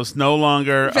in the house. No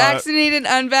longer. Vaccinated,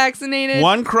 unvaccinated.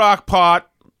 One crock pot,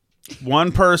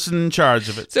 one person in charge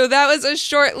of it. So that was a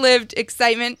short-lived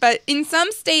excitement. But in some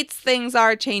states, things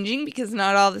are changing because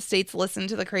not all the states listen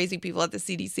to the crazy people at the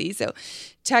CDC. So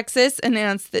Texas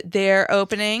announced that they're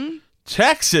opening.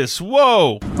 Texas?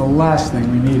 Whoa. The last thing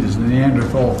we need is the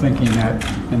Neanderthal thinking that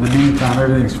in the meantime,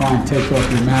 everything's fine. Take off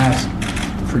your mask.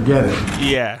 Forget it.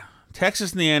 Yeah.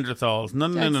 Texas Neanderthals. No.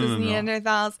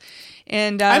 Neanderthals.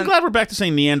 And I'm glad we're back to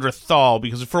saying Neanderthal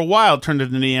because for a while it turned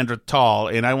into Neanderthal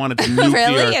and I wanted to nuke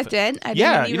really? the Earth. It did? I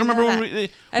yeah, you don't remember when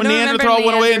Neanderthal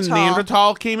went away and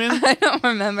Neanderthal came in? I don't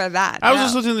remember that. I was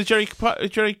just listening to the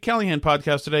Jerry Callahan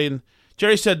podcast today and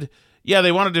Jerry said, yeah,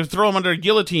 they wanted to throw them under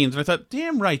guillotines. And I thought,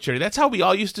 damn right, Jerry, that's how we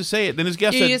all used to say it. Then his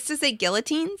guest said... You used to say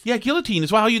guillotines? Yeah, guillotine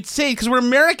is how you'd say it because we're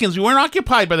Americans. We weren't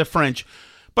occupied by the French.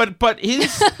 But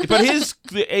his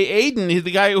Aiden,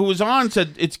 the guy who was on,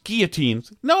 said it's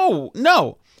guillotines. No,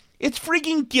 it's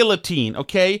freaking guillotine.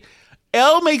 Okay,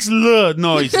 L makes L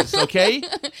noises. Okay,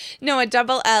 no, a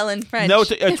double L in French. No,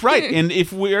 it's right. And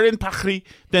if we're in Paris,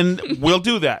 then we'll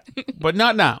do that. But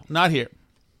not now, not here.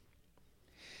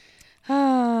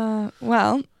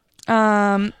 Well,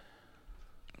 are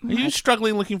you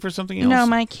struggling looking for something else? No,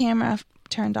 my camera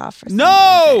turned off for some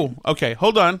reason. Okay,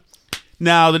 hold on.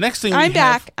 Now, the next thing I'm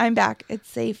back. It's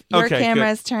safe. Your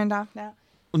camera is turned off now.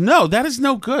 No, that is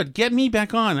no good. Get me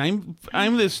back on.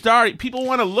 I'm the star. People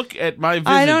want to look at my visage,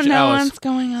 I don't know Alice. what's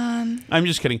going on. I'm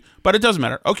just kidding. But it doesn't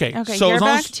matter. Okay. So you're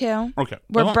back too. Okay.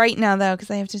 We're bright now, though,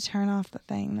 because I have to turn off the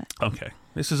thing. Okay.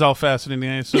 This is all fascinating,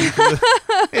 I assume.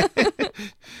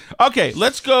 Okay,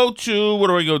 let's go to... What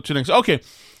do we go to next? Okay.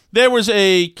 There was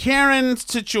a Karen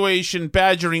situation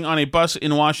badgering on a bus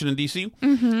in Washington, D.C.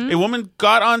 Mm-hmm. A woman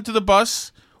got onto the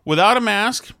bus without a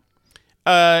mask,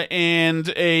 and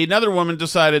another woman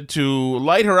decided to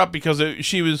light her up because it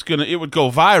would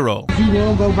go viral. You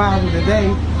will go viral today.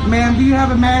 Ma'am, do you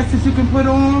have a mask that you can put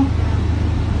on?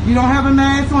 You don't have a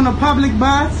mask on a public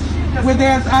bus where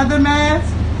there's other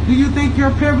masks? Do you think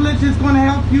your privilege is going to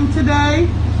help you today?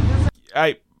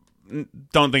 I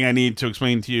don't think I need to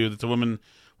explain to you that the woman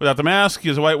without the mask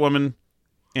is a white woman,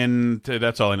 and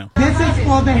that's all I know. This is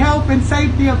for the health and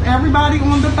safety of everybody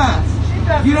on the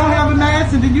bus. You don't have a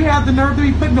mask, and then you have the nerve to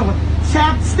be putting on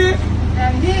chapstick?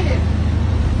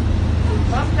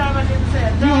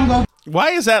 You don't go.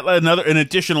 Why is that an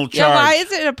additional charge? Yeah, why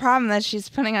is it a problem that she's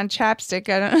putting on chapstick?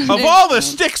 I don't Of all the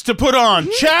sticks to put on,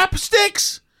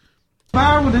 chapsticks?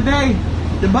 Viral today,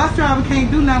 the bus driver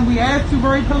can't do nothing. We asked you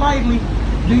very politely,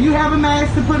 do you have a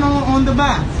mask to put on the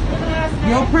bus?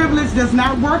 Your privilege does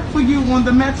not work for you on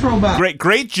the Metro bus.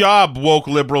 Great job, woke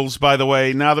liberals, by the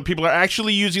way. Now that people are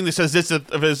actually using this as if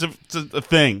it's a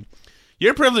thing.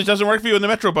 Your privilege doesn't work for you in the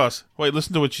Metro bus. Wait,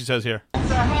 listen to what she says here.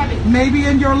 Maybe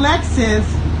in your Lexus,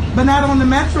 but not on the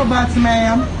Metro bus,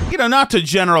 ma'am. You know, not to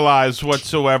generalize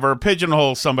whatsoever,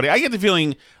 pigeonhole somebody. I get the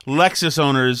feeling Lexus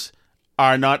owners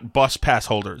are not bus pass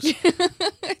holders. You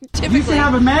should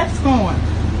have a mask on.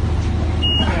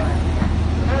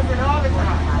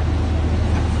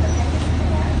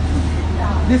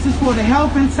 This is for the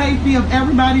health and safety of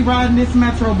everybody riding this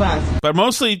Metro bus. But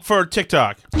mostly for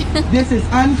TikTok. This is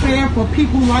unfair for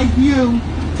people like you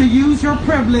to use your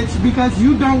privilege because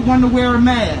you don't want to wear a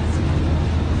mask.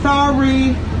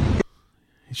 Sorry.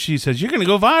 She says, you're going to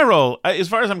go viral. As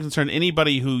far as I'm concerned,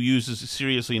 anybody who uses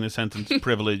seriously in a sentence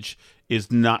privilege is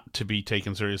not to be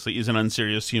taken seriously, is an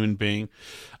unserious human being.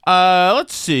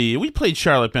 Let's see. We played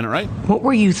Charlotte Bennett, right? What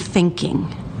were you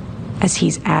thinking as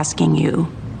he's asking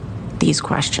you these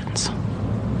questions?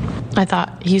 I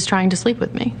thought, he's trying to sleep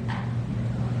with me.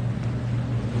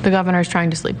 The governor's trying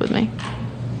to sleep with me.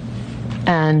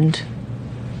 And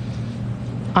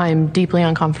I'm deeply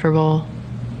uncomfortable.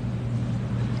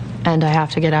 And I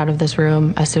have to get out of this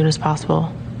room as soon as possible.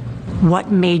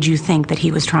 What made you think that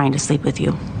he was trying to sleep with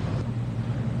you?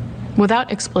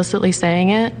 Without explicitly saying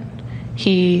it,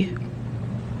 he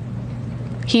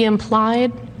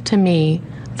implied to me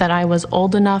that I was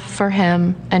old enough for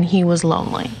him and he was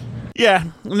lonely. Yeah,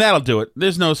 that'll do it.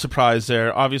 There's no surprise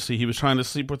there. Obviously, he was trying to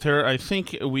sleep with her. I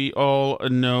think we all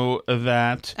know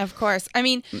that. Of course. I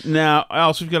mean... Now,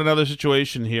 also, we've got another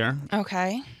situation here.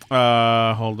 Okay.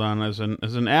 Hold on. There's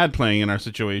an ad playing in our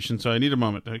situation, so I need a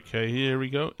moment. Okay, here we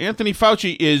go. Anthony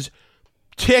Fauci is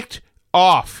ticked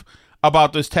off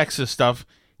about this Texas stuff.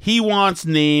 He wants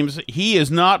names. He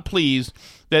is not pleased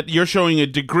that you're showing a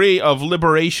degree of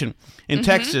liberation in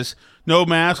Texas. No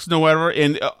masks, no whatever.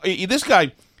 And this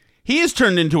guy, he has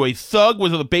turned into a thug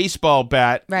with a baseball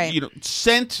bat. Right. You know,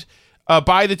 sent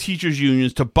by the teachers'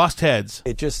 unions to bust heads.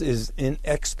 It just is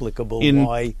inexplicable in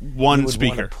why one you would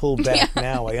speaker want to pull back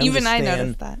now. I Even I understand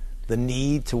noticed that. the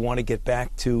need to want to get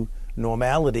back to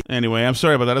normality. Anyway, I'm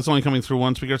sorry about that. It's only coming through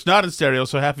one speaker. It's not in stereo,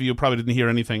 so half of you probably didn't hear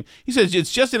anything. He says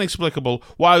it's just inexplicable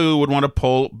why we would want to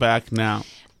pull back now.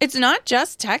 It's not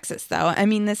just Texas, though. I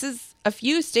mean, this is a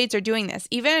few states are doing this.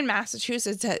 Even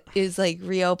Massachusetts is like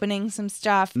reopening some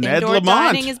stuff. Ned Indoor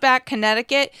Lamont. dining is back.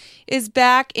 Connecticut is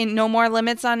back. No more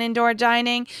limits on indoor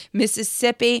dining.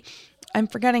 Mississippi, I'm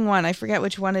forgetting one. I forget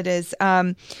which one it is.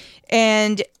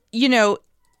 And you know,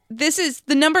 the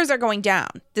numbers are going down.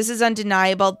 This is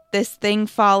undeniable. This thing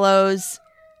follows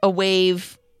a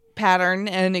wave pattern,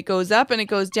 and it goes up and it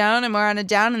goes down, and we're on a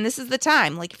down, and this is the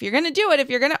time. Like, if you're going to do it, if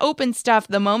you're going to open stuff,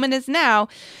 the moment is now.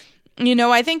 You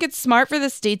know, I think it's smart for the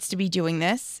states to be doing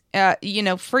this. You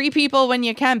know, free people when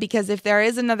you can, because if there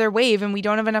is another wave and we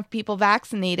don't have enough people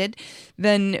vaccinated,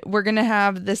 then we're going to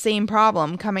have the same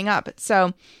problem coming up.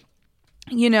 So,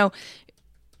 you know,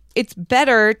 it's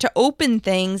better to open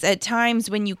things at times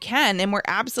when you can, and we're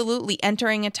absolutely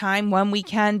entering a time when we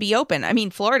can be open. I mean,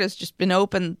 Florida's just been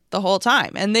open the whole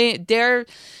time, and their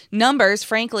numbers,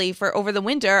 frankly, for over the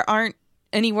winter aren't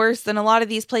any worse than a lot of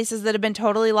these places that have been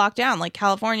totally locked down, like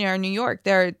California or New York.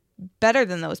 They're better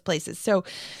than those places. So,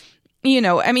 you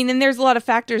know, I mean, and there's a lot of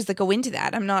factors that go into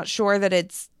that. I'm not sure that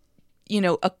it's, you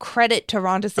know, a credit to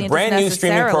Ron DeSantis, a brand new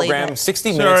streaming program,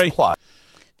 60 Minutes Plus.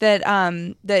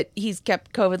 That he's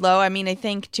kept COVID low. I mean, I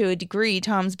think to a degree,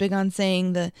 Tom's big on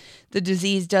saying the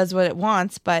disease does what it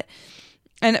wants, but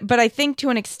I think to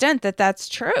an extent that's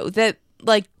true, that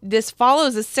like this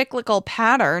follows a cyclical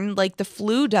pattern like the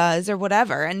flu does or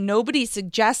whatever. And nobody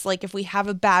suggests, like, if we have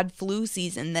a bad flu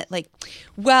season that, like,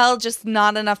 well, just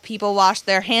not enough people wash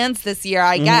their hands this year,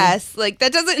 I guess. Like,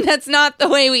 that's not the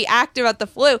way we act about the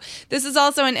flu. This is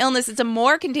also an illness. It's a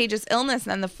more contagious illness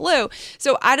than the flu.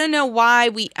 So I don't know why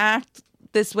we act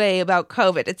this way about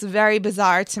COVID. It's very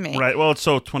bizarre to me. Right. Well, it's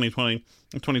so 2020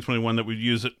 and 2021 that we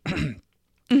use it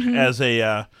as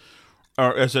a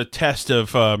or as a test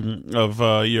of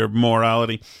your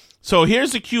morality. So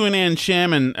here's the QAnon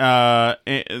shaman,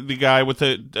 the guy with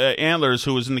the antlers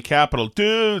who was in the Capitol.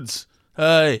 Dudes,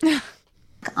 hi.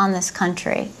 On this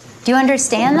country. Do you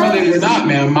understand that? No, they were not,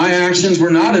 ma'am. My actions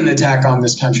were not an attack on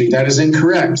this country. That is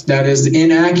incorrect. That is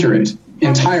inaccurate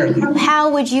entirely. How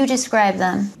would you describe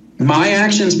them? My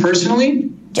actions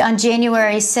personally? On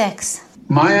January 6th.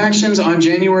 My actions on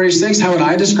January 6th, how would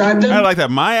I describe them? I like that.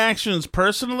 My actions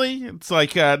personally? It's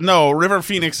like, no, River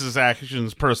Phoenix's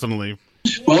actions personally.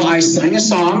 Well, I sang a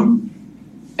song,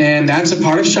 and that's a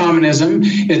part of shamanism.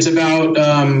 It's about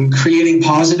creating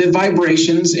positive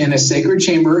vibrations in a sacred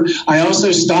chamber. I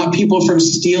also stop people from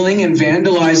stealing and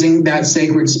vandalizing that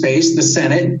sacred space, the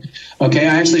Senate. Okay,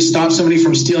 I actually stopped somebody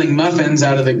from stealing muffins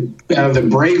out of the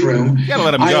break room. You gotta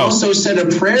let him go. I also said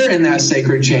a prayer in that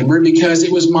sacred chamber because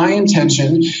it was my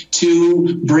intention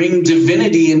to bring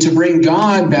divinity and to bring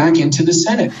God back into the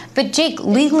Senate. But Jake,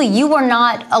 legally, you were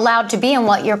not allowed to be in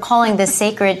what you're calling the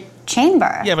sacred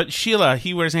chamber. Yeah, but Sheila,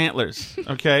 he wears antlers,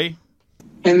 okay?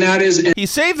 And that is... He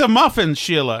saved the muffins,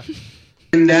 Sheila.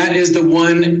 And that is the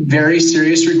one very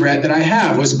serious regret that I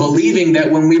have, was believing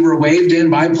that when we were waved in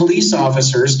by police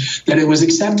officers, that it was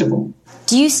acceptable.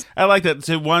 I like that. It's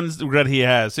the one regret he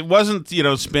has. It wasn't,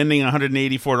 spending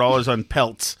 $184 on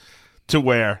pelts to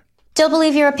wear. Still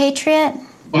believe you're a patriot?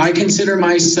 I consider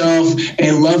myself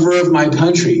a lover of my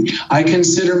country. I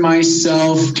consider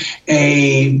myself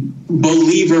a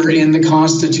believer in the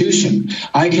Constitution.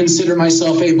 I consider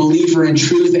myself a believer in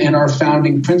truth and our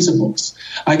founding principles.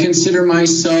 I consider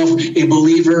myself a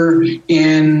believer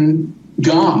in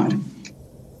God.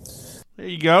 There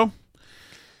you go.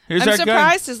 Here's I'm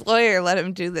surprised his lawyer let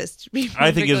him do this. To be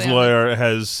I think his lawyer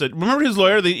has... Remember his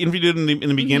lawyer? They interviewed him in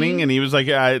the beginning, Mm-hmm. and he was like,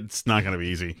 it's not going to be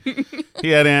easy.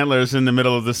 He had antlers in the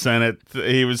middle of the Senate.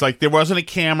 He was like, there wasn't a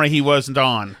camera he wasn't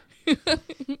on.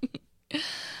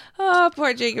 Oh,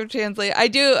 poor Jacob Chansley. I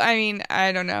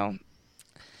don't know.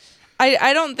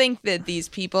 I don't think that these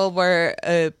people were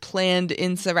a planned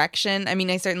insurrection. I mean,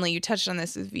 you touched on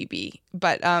this with VB,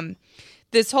 but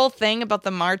this whole thing about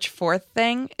the March 4th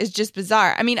thing is just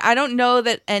bizarre. I mean, I don't know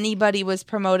that anybody was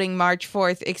promoting March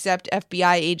 4th except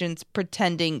FBI agents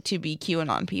pretending to be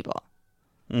QAnon people.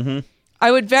 Mm-hmm.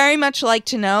 I would very much like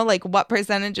to know, what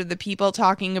percentage of the people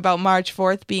talking about March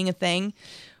 4th being a thing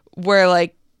were,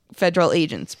 federal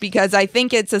agents, because I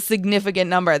think it's a significant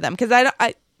number of them. Because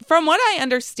I from what I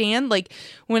understand,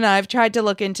 when I've tried to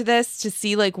look into this to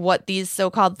see, what these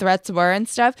so-called threats were and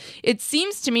stuff, it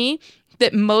seems to me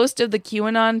that most of the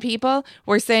QAnon people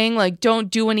were saying,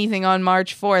 don't do anything on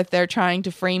March 4th. They're trying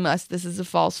to frame us. This is a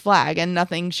false flag, and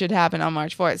nothing should happen on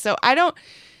March 4th. So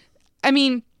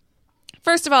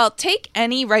first of all, take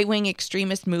any right-wing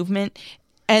extremist movement,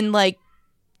 and,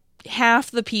 half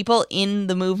the people in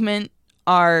the movement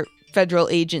are federal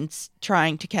agents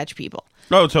trying to catch people.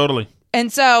 Oh, totally.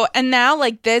 And now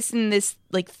this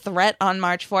threat on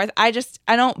March 4th, I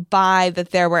don't buy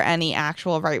that there were any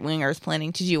actual right wingers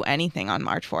planning to do anything on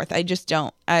March 4th. I just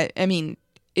don't. I mean,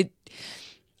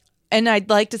 and I'd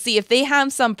like to see if they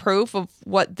have some proof of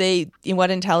what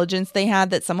intelligence they had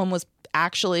that someone was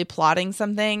actually plotting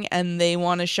something, and they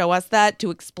want to show us that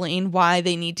to explain why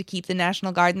they need to keep the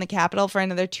National Guard in the Capitol for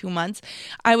another 2 months.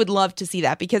 I would love to see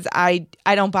that, because I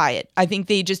don't buy it. I think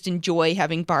they just enjoy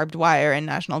having barbed wire and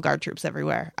National Guard troops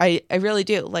everywhere. I really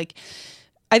do.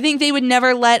 I think they would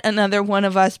never let another one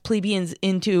of us plebeians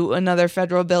into another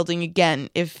federal building again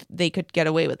if they could get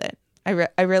away with it.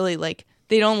 I really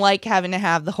they don't like having to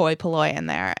have the hoi polloi in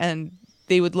there, and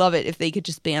they would love it if they could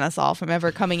just ban us all from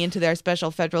ever coming into their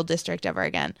special federal district ever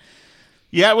again.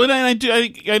 Yeah, well, I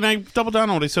double down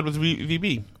on what I said with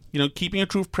VB. Keeping a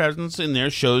true presence in there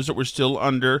shows that we're still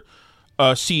under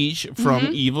siege from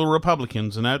evil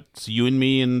Republicans, and that's you and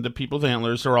me and the people with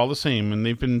antlers are all the same, and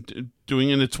they've been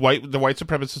doing, and it's the white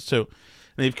supremacists too.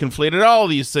 And they've conflated all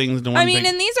these things into one thing.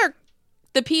 And these are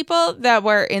the people that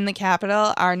were in the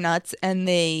Capitol are nuts, and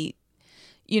they,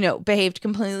 behaved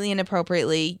completely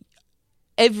inappropriately.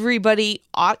 Everybody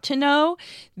ought to know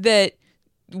that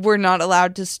we're not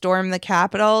allowed to storm the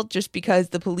Capitol just because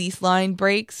the police line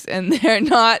breaks and they're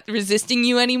not resisting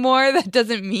you anymore. That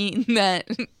doesn't mean that,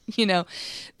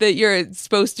 that you're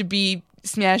supposed to be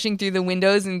smashing through the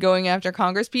windows and going after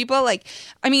Congress people.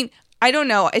 I don't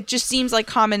know. It just seems like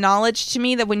common knowledge to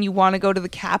me that when you want to go to the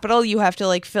Capitol, you have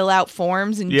to fill out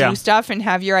forms and do stuff and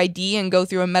have your ID and go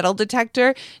through a metal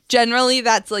detector. Generally,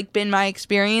 that's been my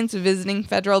experience of visiting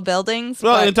federal buildings.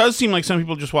 Well, it does seem like some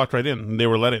people just walked right in and they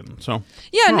were let in. So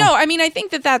yeah, no, I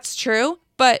think that that's true.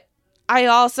 But I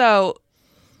also,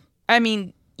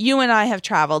 you and I have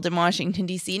traveled in Washington,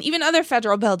 D.C. and even other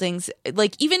federal buildings,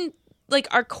 even like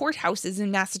our courthouses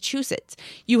in Massachusetts.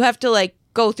 You have to like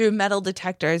go through metal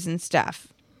detectors and stuff,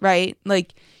 right?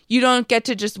 Like you don't get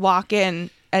to just walk in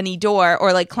any door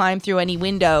or like climb through any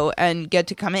window and get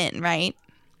to come in, right?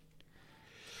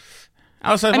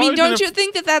 I mean, don't you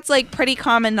think that that's like pretty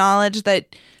common knowledge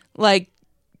that like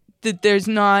that there's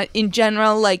not in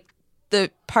general like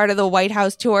the part of the White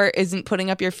House tour isn't putting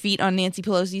up your feet on Nancy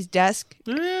Pelosi's desk?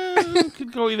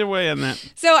 Could go either way on that.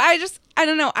 So I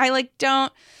don't know. I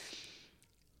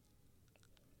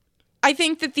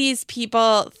think that these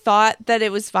people thought that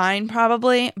it was fine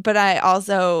probably, but I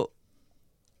also,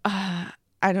 I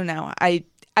don't know. I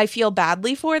feel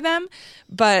badly for them,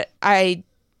 but I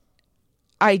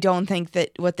don't think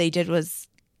that what they did was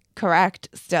correct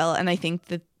still. And I think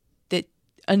that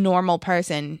a normal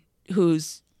person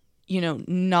who's,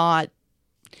 not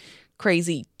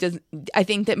crazy I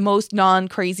think that most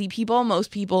non-crazy people,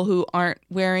 most people who aren't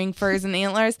wearing furs and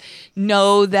antlers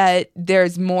know that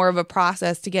there's more of a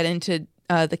process to get into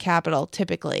the Capitol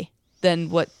typically than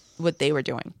what they were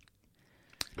doing.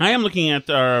 I am looking at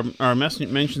our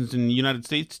mentions in the United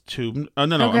States tube. Oh,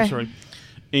 no, Okay. I'm sorry.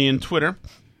 In Twitter.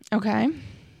 Okay.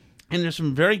 And there's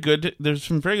some very good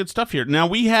stuff here. Now,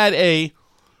 we had a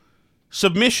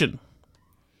submission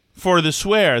for the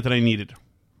swear that I needed.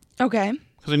 Okay.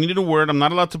 Because I needed a word. I'm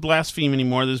not allowed to blaspheme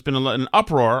anymore. There's been an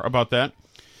uproar about that.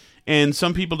 And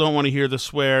some people don't want to hear the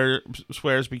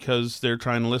swears because they're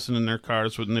trying to listen in their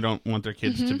cars and they don't want their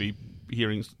kids to be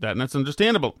hearing that. And that's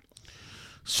understandable.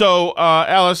 So,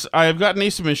 Alice, I have gotten a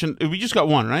submission. We just got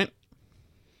one, right?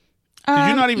 Did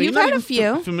you not even? You've had a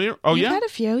few. Familiar? Oh, You've yeah? had a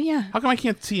few, yeah. How come I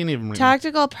can't see any of them right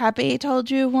Tactical Preppy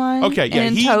told you one. Okay, yeah,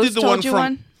 and he Toast did the told one you from.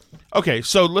 one. Okay,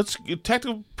 so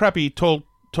Tactical Preppy told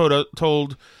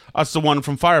us the one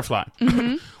from Firefly,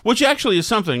 which actually is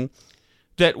something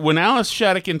that when Alice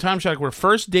Shattuck and Tom Shattuck were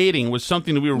first dating was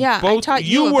something that we were Yeah, both. I taught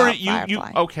you about you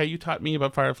Firefly. Okay, you taught me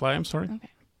about Firefly. I'm sorry. Okay.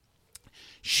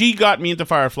 She got me into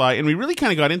Firefly, and we really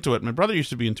kind of got into it. My brother used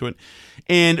to be into it,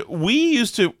 and we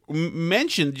used to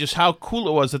mention just how cool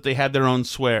it was that they had their own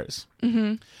swears.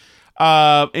 Mm-hmm.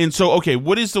 And so, okay,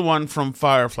 what is the one from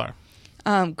Firefly?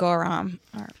 Goram.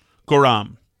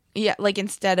 Goram. Yeah, like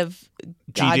instead of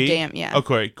GD? goddamn, yeah.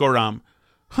 Okay, Goram.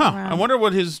 Huh. Goram. I wonder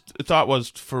what his thought was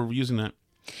for using that.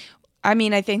 I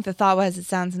mean, I think the thought was it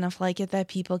sounds enough like it that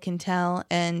people can tell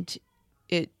and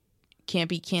it can't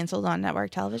be canceled on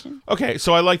network television. Okay,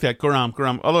 so I like that, Goram.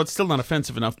 Although it's still not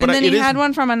offensive enough. But and then it he is... had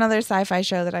one from another sci-fi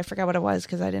show that I forgot what it was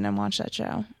because I didn't watch that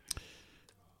show.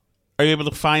 Are you able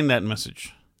to find that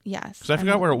message? Yes. Because I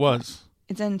forgot where it was.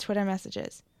 It's in Twitter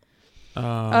messages.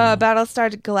 Battlestar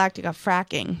Galactica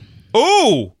fracking.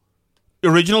 Oh!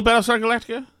 Original Battlestar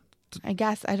Galactica? I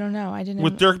guess. I don't know. I didn't.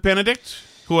 With Dirk Benedict,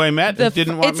 who I met and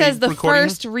didn't want me It says the recording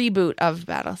first reboot of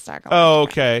Battlestar Galactica. Oh,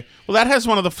 okay. Well, that has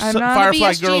one of the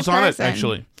Firefly girls on it, person.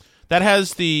 actually. That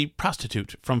has the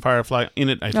prostitute from Firefly in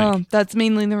it, I think. Oh, that's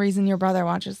mainly the reason your brother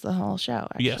watches the whole show,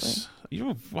 actually. Yes.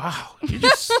 Wow. You're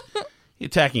just you're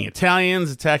attacking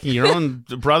Italians, attacking your own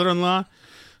brother-in-law.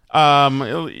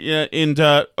 Yeah, and,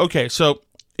 okay, so,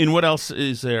 and what else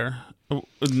is there?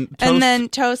 And then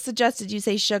Toast suggested you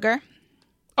say sugar.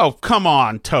 Oh, come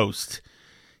on, Toast.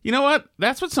 You know what?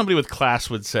 That's what somebody with class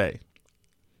would say.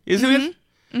 Isn't it?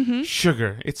 Mm-hmm.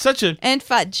 Sugar. It's such a... And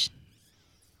fudge.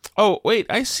 Oh, wait.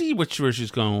 I see where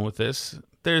she's going with this.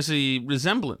 There's a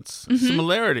resemblance,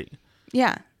 similarity.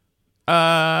 Yeah.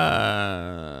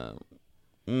 I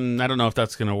don't know if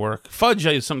that's going to work. Fudge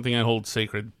is something I hold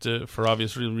sacred for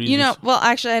obvious reasons. Well,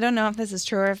 actually, I don't know if this is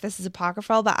true or if this is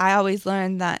apocryphal, but I always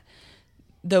learned that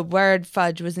the word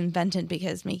fudge was invented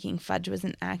because making fudge was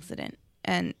an accident.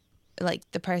 And, like,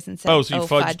 the person said, oh, so you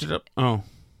fudged fudge. it up? Oh.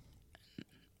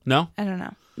 No? I don't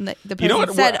know. The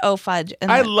person said, oh, fudge.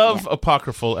 And I love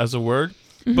apocryphal as a word,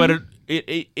 Mm-hmm. but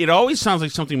it always sounds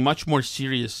like something much more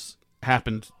serious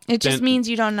happened. It just means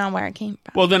you don't know where it came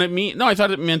from. Well, then no, I thought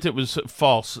it meant it was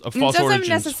false, It doesn't origins.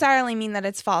 necessarily mean that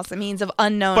it's false. It means of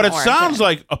unknown But it origin. sounds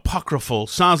like apocryphal.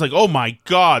 Sounds like, oh my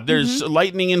God, there's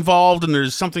lightning involved and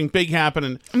there's something big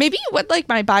happening. Maybe you would like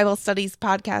my Bible studies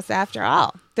podcast after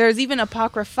all. There's even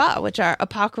apocrypha, which are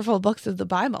apocryphal books of the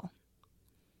Bible.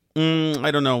 I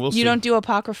don't know. We'll see. You don't do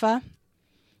apocrypha?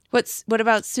 What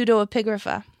about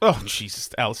pseudoepigrapha? Oh, Jesus,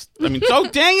 Alice. I mean, oh,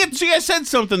 dang it. See, I said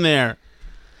something there.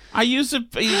 I used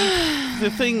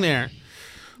the thing there.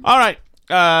 All right.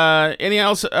 Any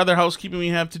other housekeeping we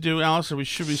have to do, Alice, or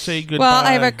should we say goodbye? Well,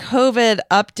 I have a COVID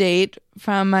update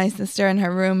from my sister and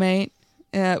her roommate.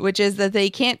 which is that they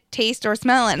can't taste or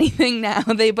smell anything now.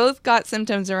 They both got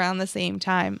symptoms around the same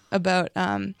time, about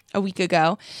a week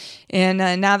ago, and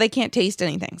now they can't taste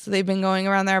anything. So they've been going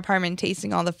around their apartment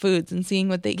tasting all the foods and seeing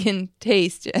what they can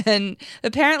taste, and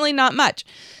apparently not much.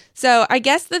 So I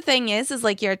guess the thing is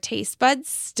like your taste buds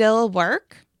still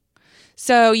work.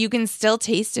 So you can still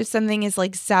taste if something is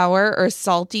like sour or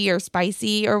salty or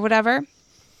spicy or whatever.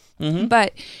 Mm-hmm.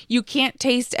 But you can't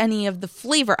taste any of the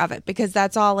flavor of it because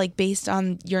that's all like based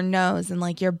on your nose and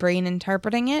like your brain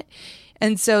interpreting it.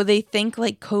 And so they think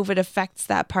like COVID affects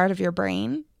that part of your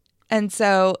brain. And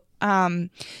so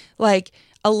like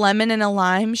a lemon and a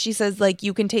lime, she says like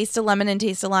you can taste a lemon and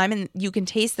taste a lime and you can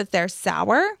taste that they're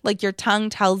sour. Like your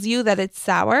tongue tells you that it's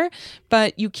sour,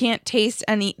 but you can't taste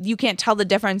you can't tell the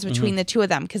difference between the two of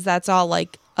them because that's all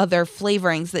like other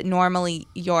flavorings that normally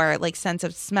your like sense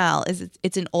of smell is.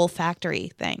 It's an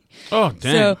olfactory thing. Oh,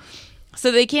 dang.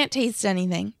 So they can't taste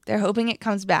anything. They're hoping it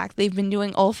comes back. They've been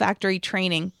doing olfactory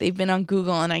training. They've been on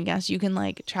Google, and I guess you can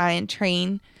like try and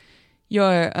train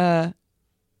your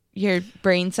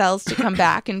brain cells to come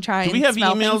back and try and smell things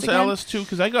again. Do we have emails, Alice, too?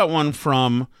 Because I got one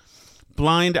from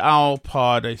Blind Owl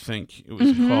Pod, I think it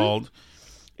was called.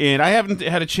 And I haven't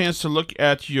had a chance to look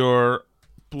at your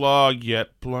blog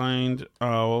yet. Blind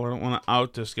Owl. I don't want to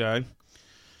out this guy. It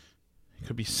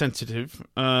could be sensitive.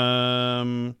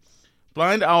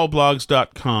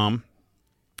 BlindOwlBlogs.com.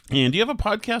 And do you have a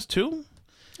podcast, too?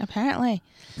 Apparently.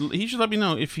 He should let me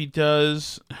know if he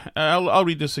does. I'll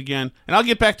read this again, and I'll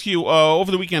get back to you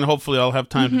over the weekend. Hopefully, I'll have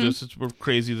time to do this. We're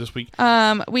crazy this week.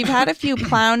 We've had a few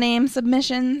plow name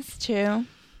submissions too.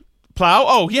 Plow?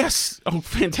 Oh yes! Oh,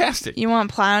 fantastic! You want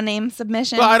plow name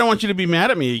submissions? Well, I don't want you to be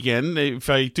mad at me again if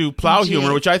I do plow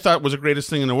humor, which I thought was the greatest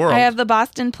thing in the world. I have the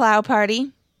Boston Plow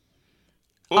Party.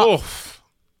 Oof!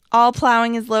 All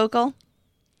plowing is local.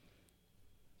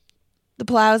 The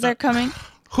plows are coming.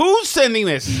 Who's sending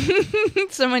this?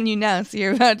 Someone you know, so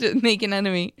you're about to make an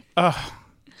enemy.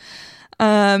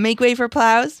 Make way for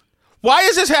plows. Why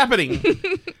is this happening?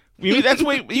 You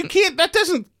can't. That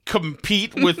doesn't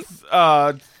compete with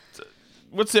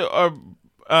what's it?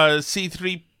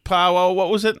 C3 plow. What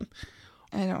was it?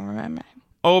 I don't remember.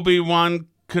 Obi-Wan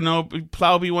Kenobi,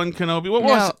 Plowby-Wan Kenobi. What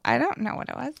was it? I don't know what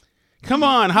it was. Come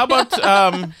on, how about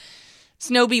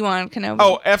Snowby-Wan Kenobi?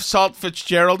 Oh, F. Salt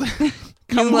Fitzgerald.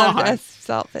 Come on. F.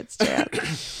 Salt Fitzgerald.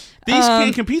 These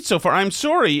can't compete so far. I'm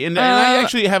sorry, and I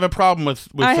actually have a problem with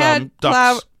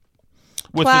ducks.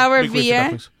 Plow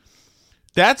Revere.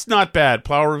 That's not bad.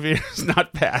 Plow Revere is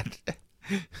not bad.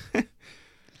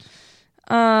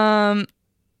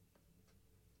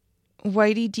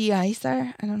 Whitey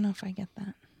De-Icer. I don't know if I get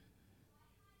that.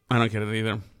 I don't get it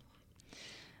either.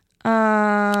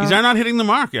 These are not hitting the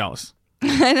mark, Alice.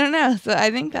 I don't know. So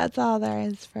I think that's all there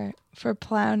is for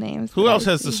plow names. Who else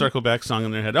has the Circle Back song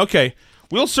in their head? Okay,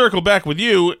 we'll circle back with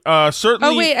you.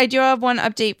 Certainly. Oh, wait. I do have one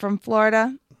update from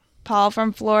Florida. Paul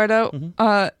from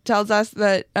Florida tells us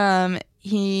that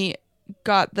he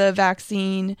got the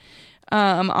vaccine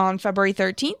on February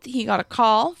 13th. He got a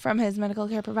call from his medical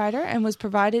care provider and was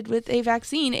provided with a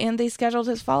vaccine, and they scheduled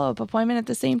his follow-up appointment at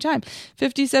the same time.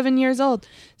 57 years old.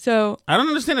 So I don't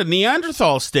understand. A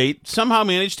Neanderthal state somehow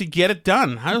managed to get it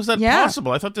done. How is that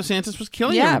possible? I thought DeSantis was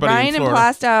killing everybody Ryan in Florida. in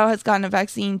Plastow has gotten a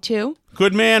vaccine too.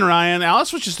 Good man, Ryan.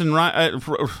 Alice was just in I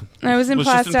was in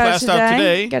Plastow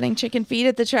today getting chicken feed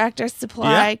at the Tractor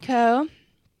Supply Co.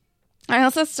 I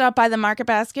also stopped by the Market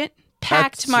Basket.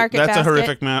 Packed Market Basket. That's a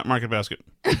horrific Market Basket.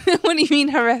 What do you mean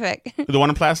horrific? The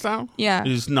one in Plastow? Yeah.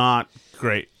 Is not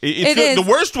great. The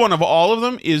worst one of all of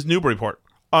them is Newburyport,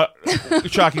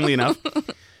 shockingly enough,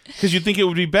 because you'd think it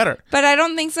would be better. But I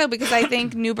don't think so, because I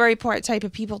think Newburyport type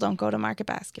of people don't go to Market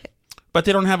Basket. But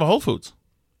they don't have a Whole Foods.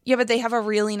 Yeah, but they have a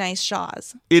really nice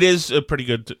Shaw's. It is a pretty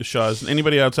good Shaw's.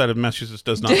 Anybody outside of Massachusetts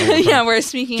does not know. Yeah, we're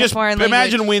speaking a foreign language.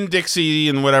 Imagine Winn-Dixie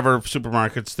and whatever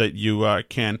supermarkets that you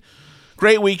can.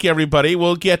 Great week, everybody.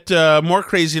 We'll get more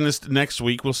craziness next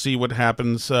week. We'll see what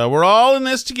happens. We're all in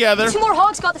this together. 2 more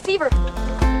hogs got the fever.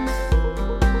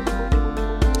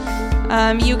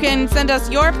 You can send us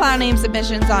your plow name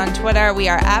submissions on Twitter. We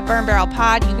are at Burn Barrel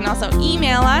Pod. You can also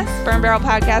email us,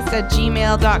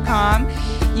 burnbarrelpodcast@gmail.com.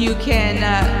 You can,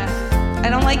 I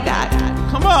don't like that.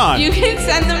 Come on. You can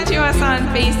send them to us on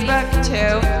Facebook,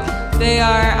 too. They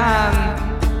are,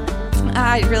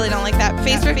 I really don't like that.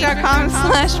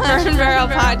 Facebook.com/Burn Barrel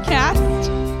Podcast.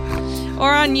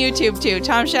 Or on YouTube, too.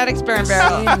 Tom Shattuck's Burn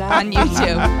Barrel on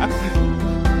YouTube.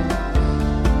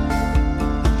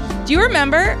 Do you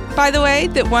remember, by the way,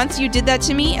 that once you did that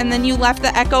to me and then you left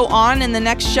the echo on and the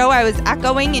next show I was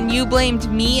echoing and you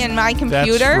blamed me and my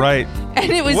computer? That's right.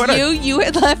 And it was you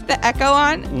had left the Echo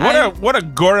on. What a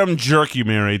Gorham jerk you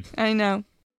married. I know.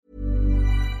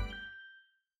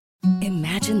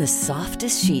 Imagine the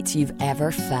softest sheets you've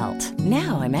ever felt.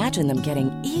 Now imagine them getting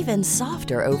even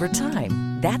softer over time.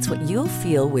 That's what you'll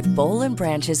feel with Boll &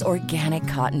 Branch's organic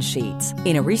cotton sheets.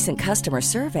 In a recent customer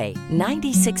survey,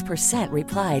 96%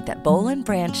 replied that Boll &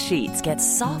 Branch sheets get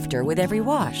softer with every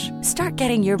wash. Start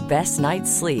getting your best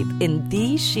night's sleep in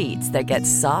these sheets that get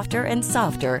softer and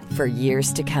softer for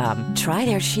years to come. Try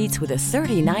their sheets with a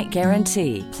 30-night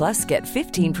guarantee. Plus, get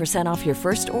 15% off your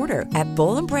first order at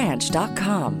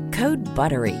bollandbranch.com. Code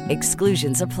BUTTERY.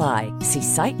 Exclusions apply. See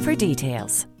site for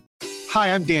details.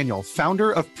 Hi, I'm Daniel,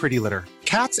 founder of Pretty Litter.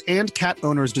 Cats and cat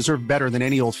owners deserve better than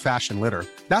any old-fashioned litter.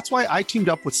 That's why I teamed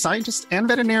up with scientists and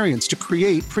veterinarians to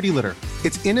create Pretty Litter.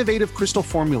 Its innovative crystal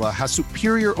formula has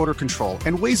superior odor control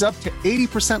and weighs up to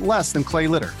 80% less than clay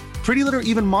litter. Pretty Litter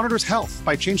even monitors health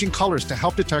by changing colors to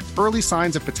help detect early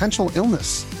signs of potential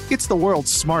illness. It's the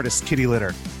world's smartest kitty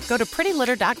litter. Go to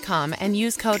prettylitter.com and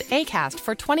use code ACAST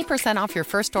for 20% off your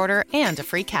first order and a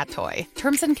free cat toy.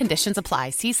 Terms and conditions apply.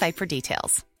 See site for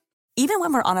details. Even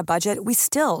when we're on a budget, we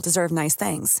still deserve nice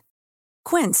things.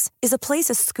 Quince is a place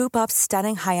to scoop up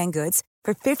stunning high-end goods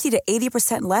for 50 to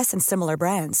 80% less than similar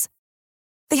brands.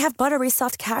 They have buttery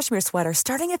soft cashmere sweaters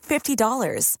starting at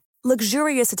 $50,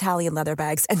 luxurious Italian leather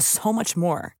bags, and so much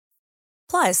more.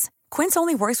 Plus, Quince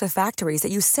only works with factories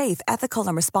that use safe, ethical,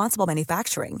 and responsible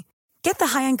manufacturing. Get the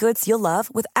high-end goods you'll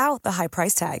love without the high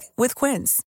price tag with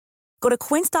Quince. Go to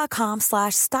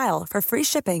quince.com/style for free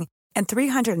shipping and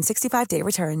 365-day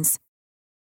returns.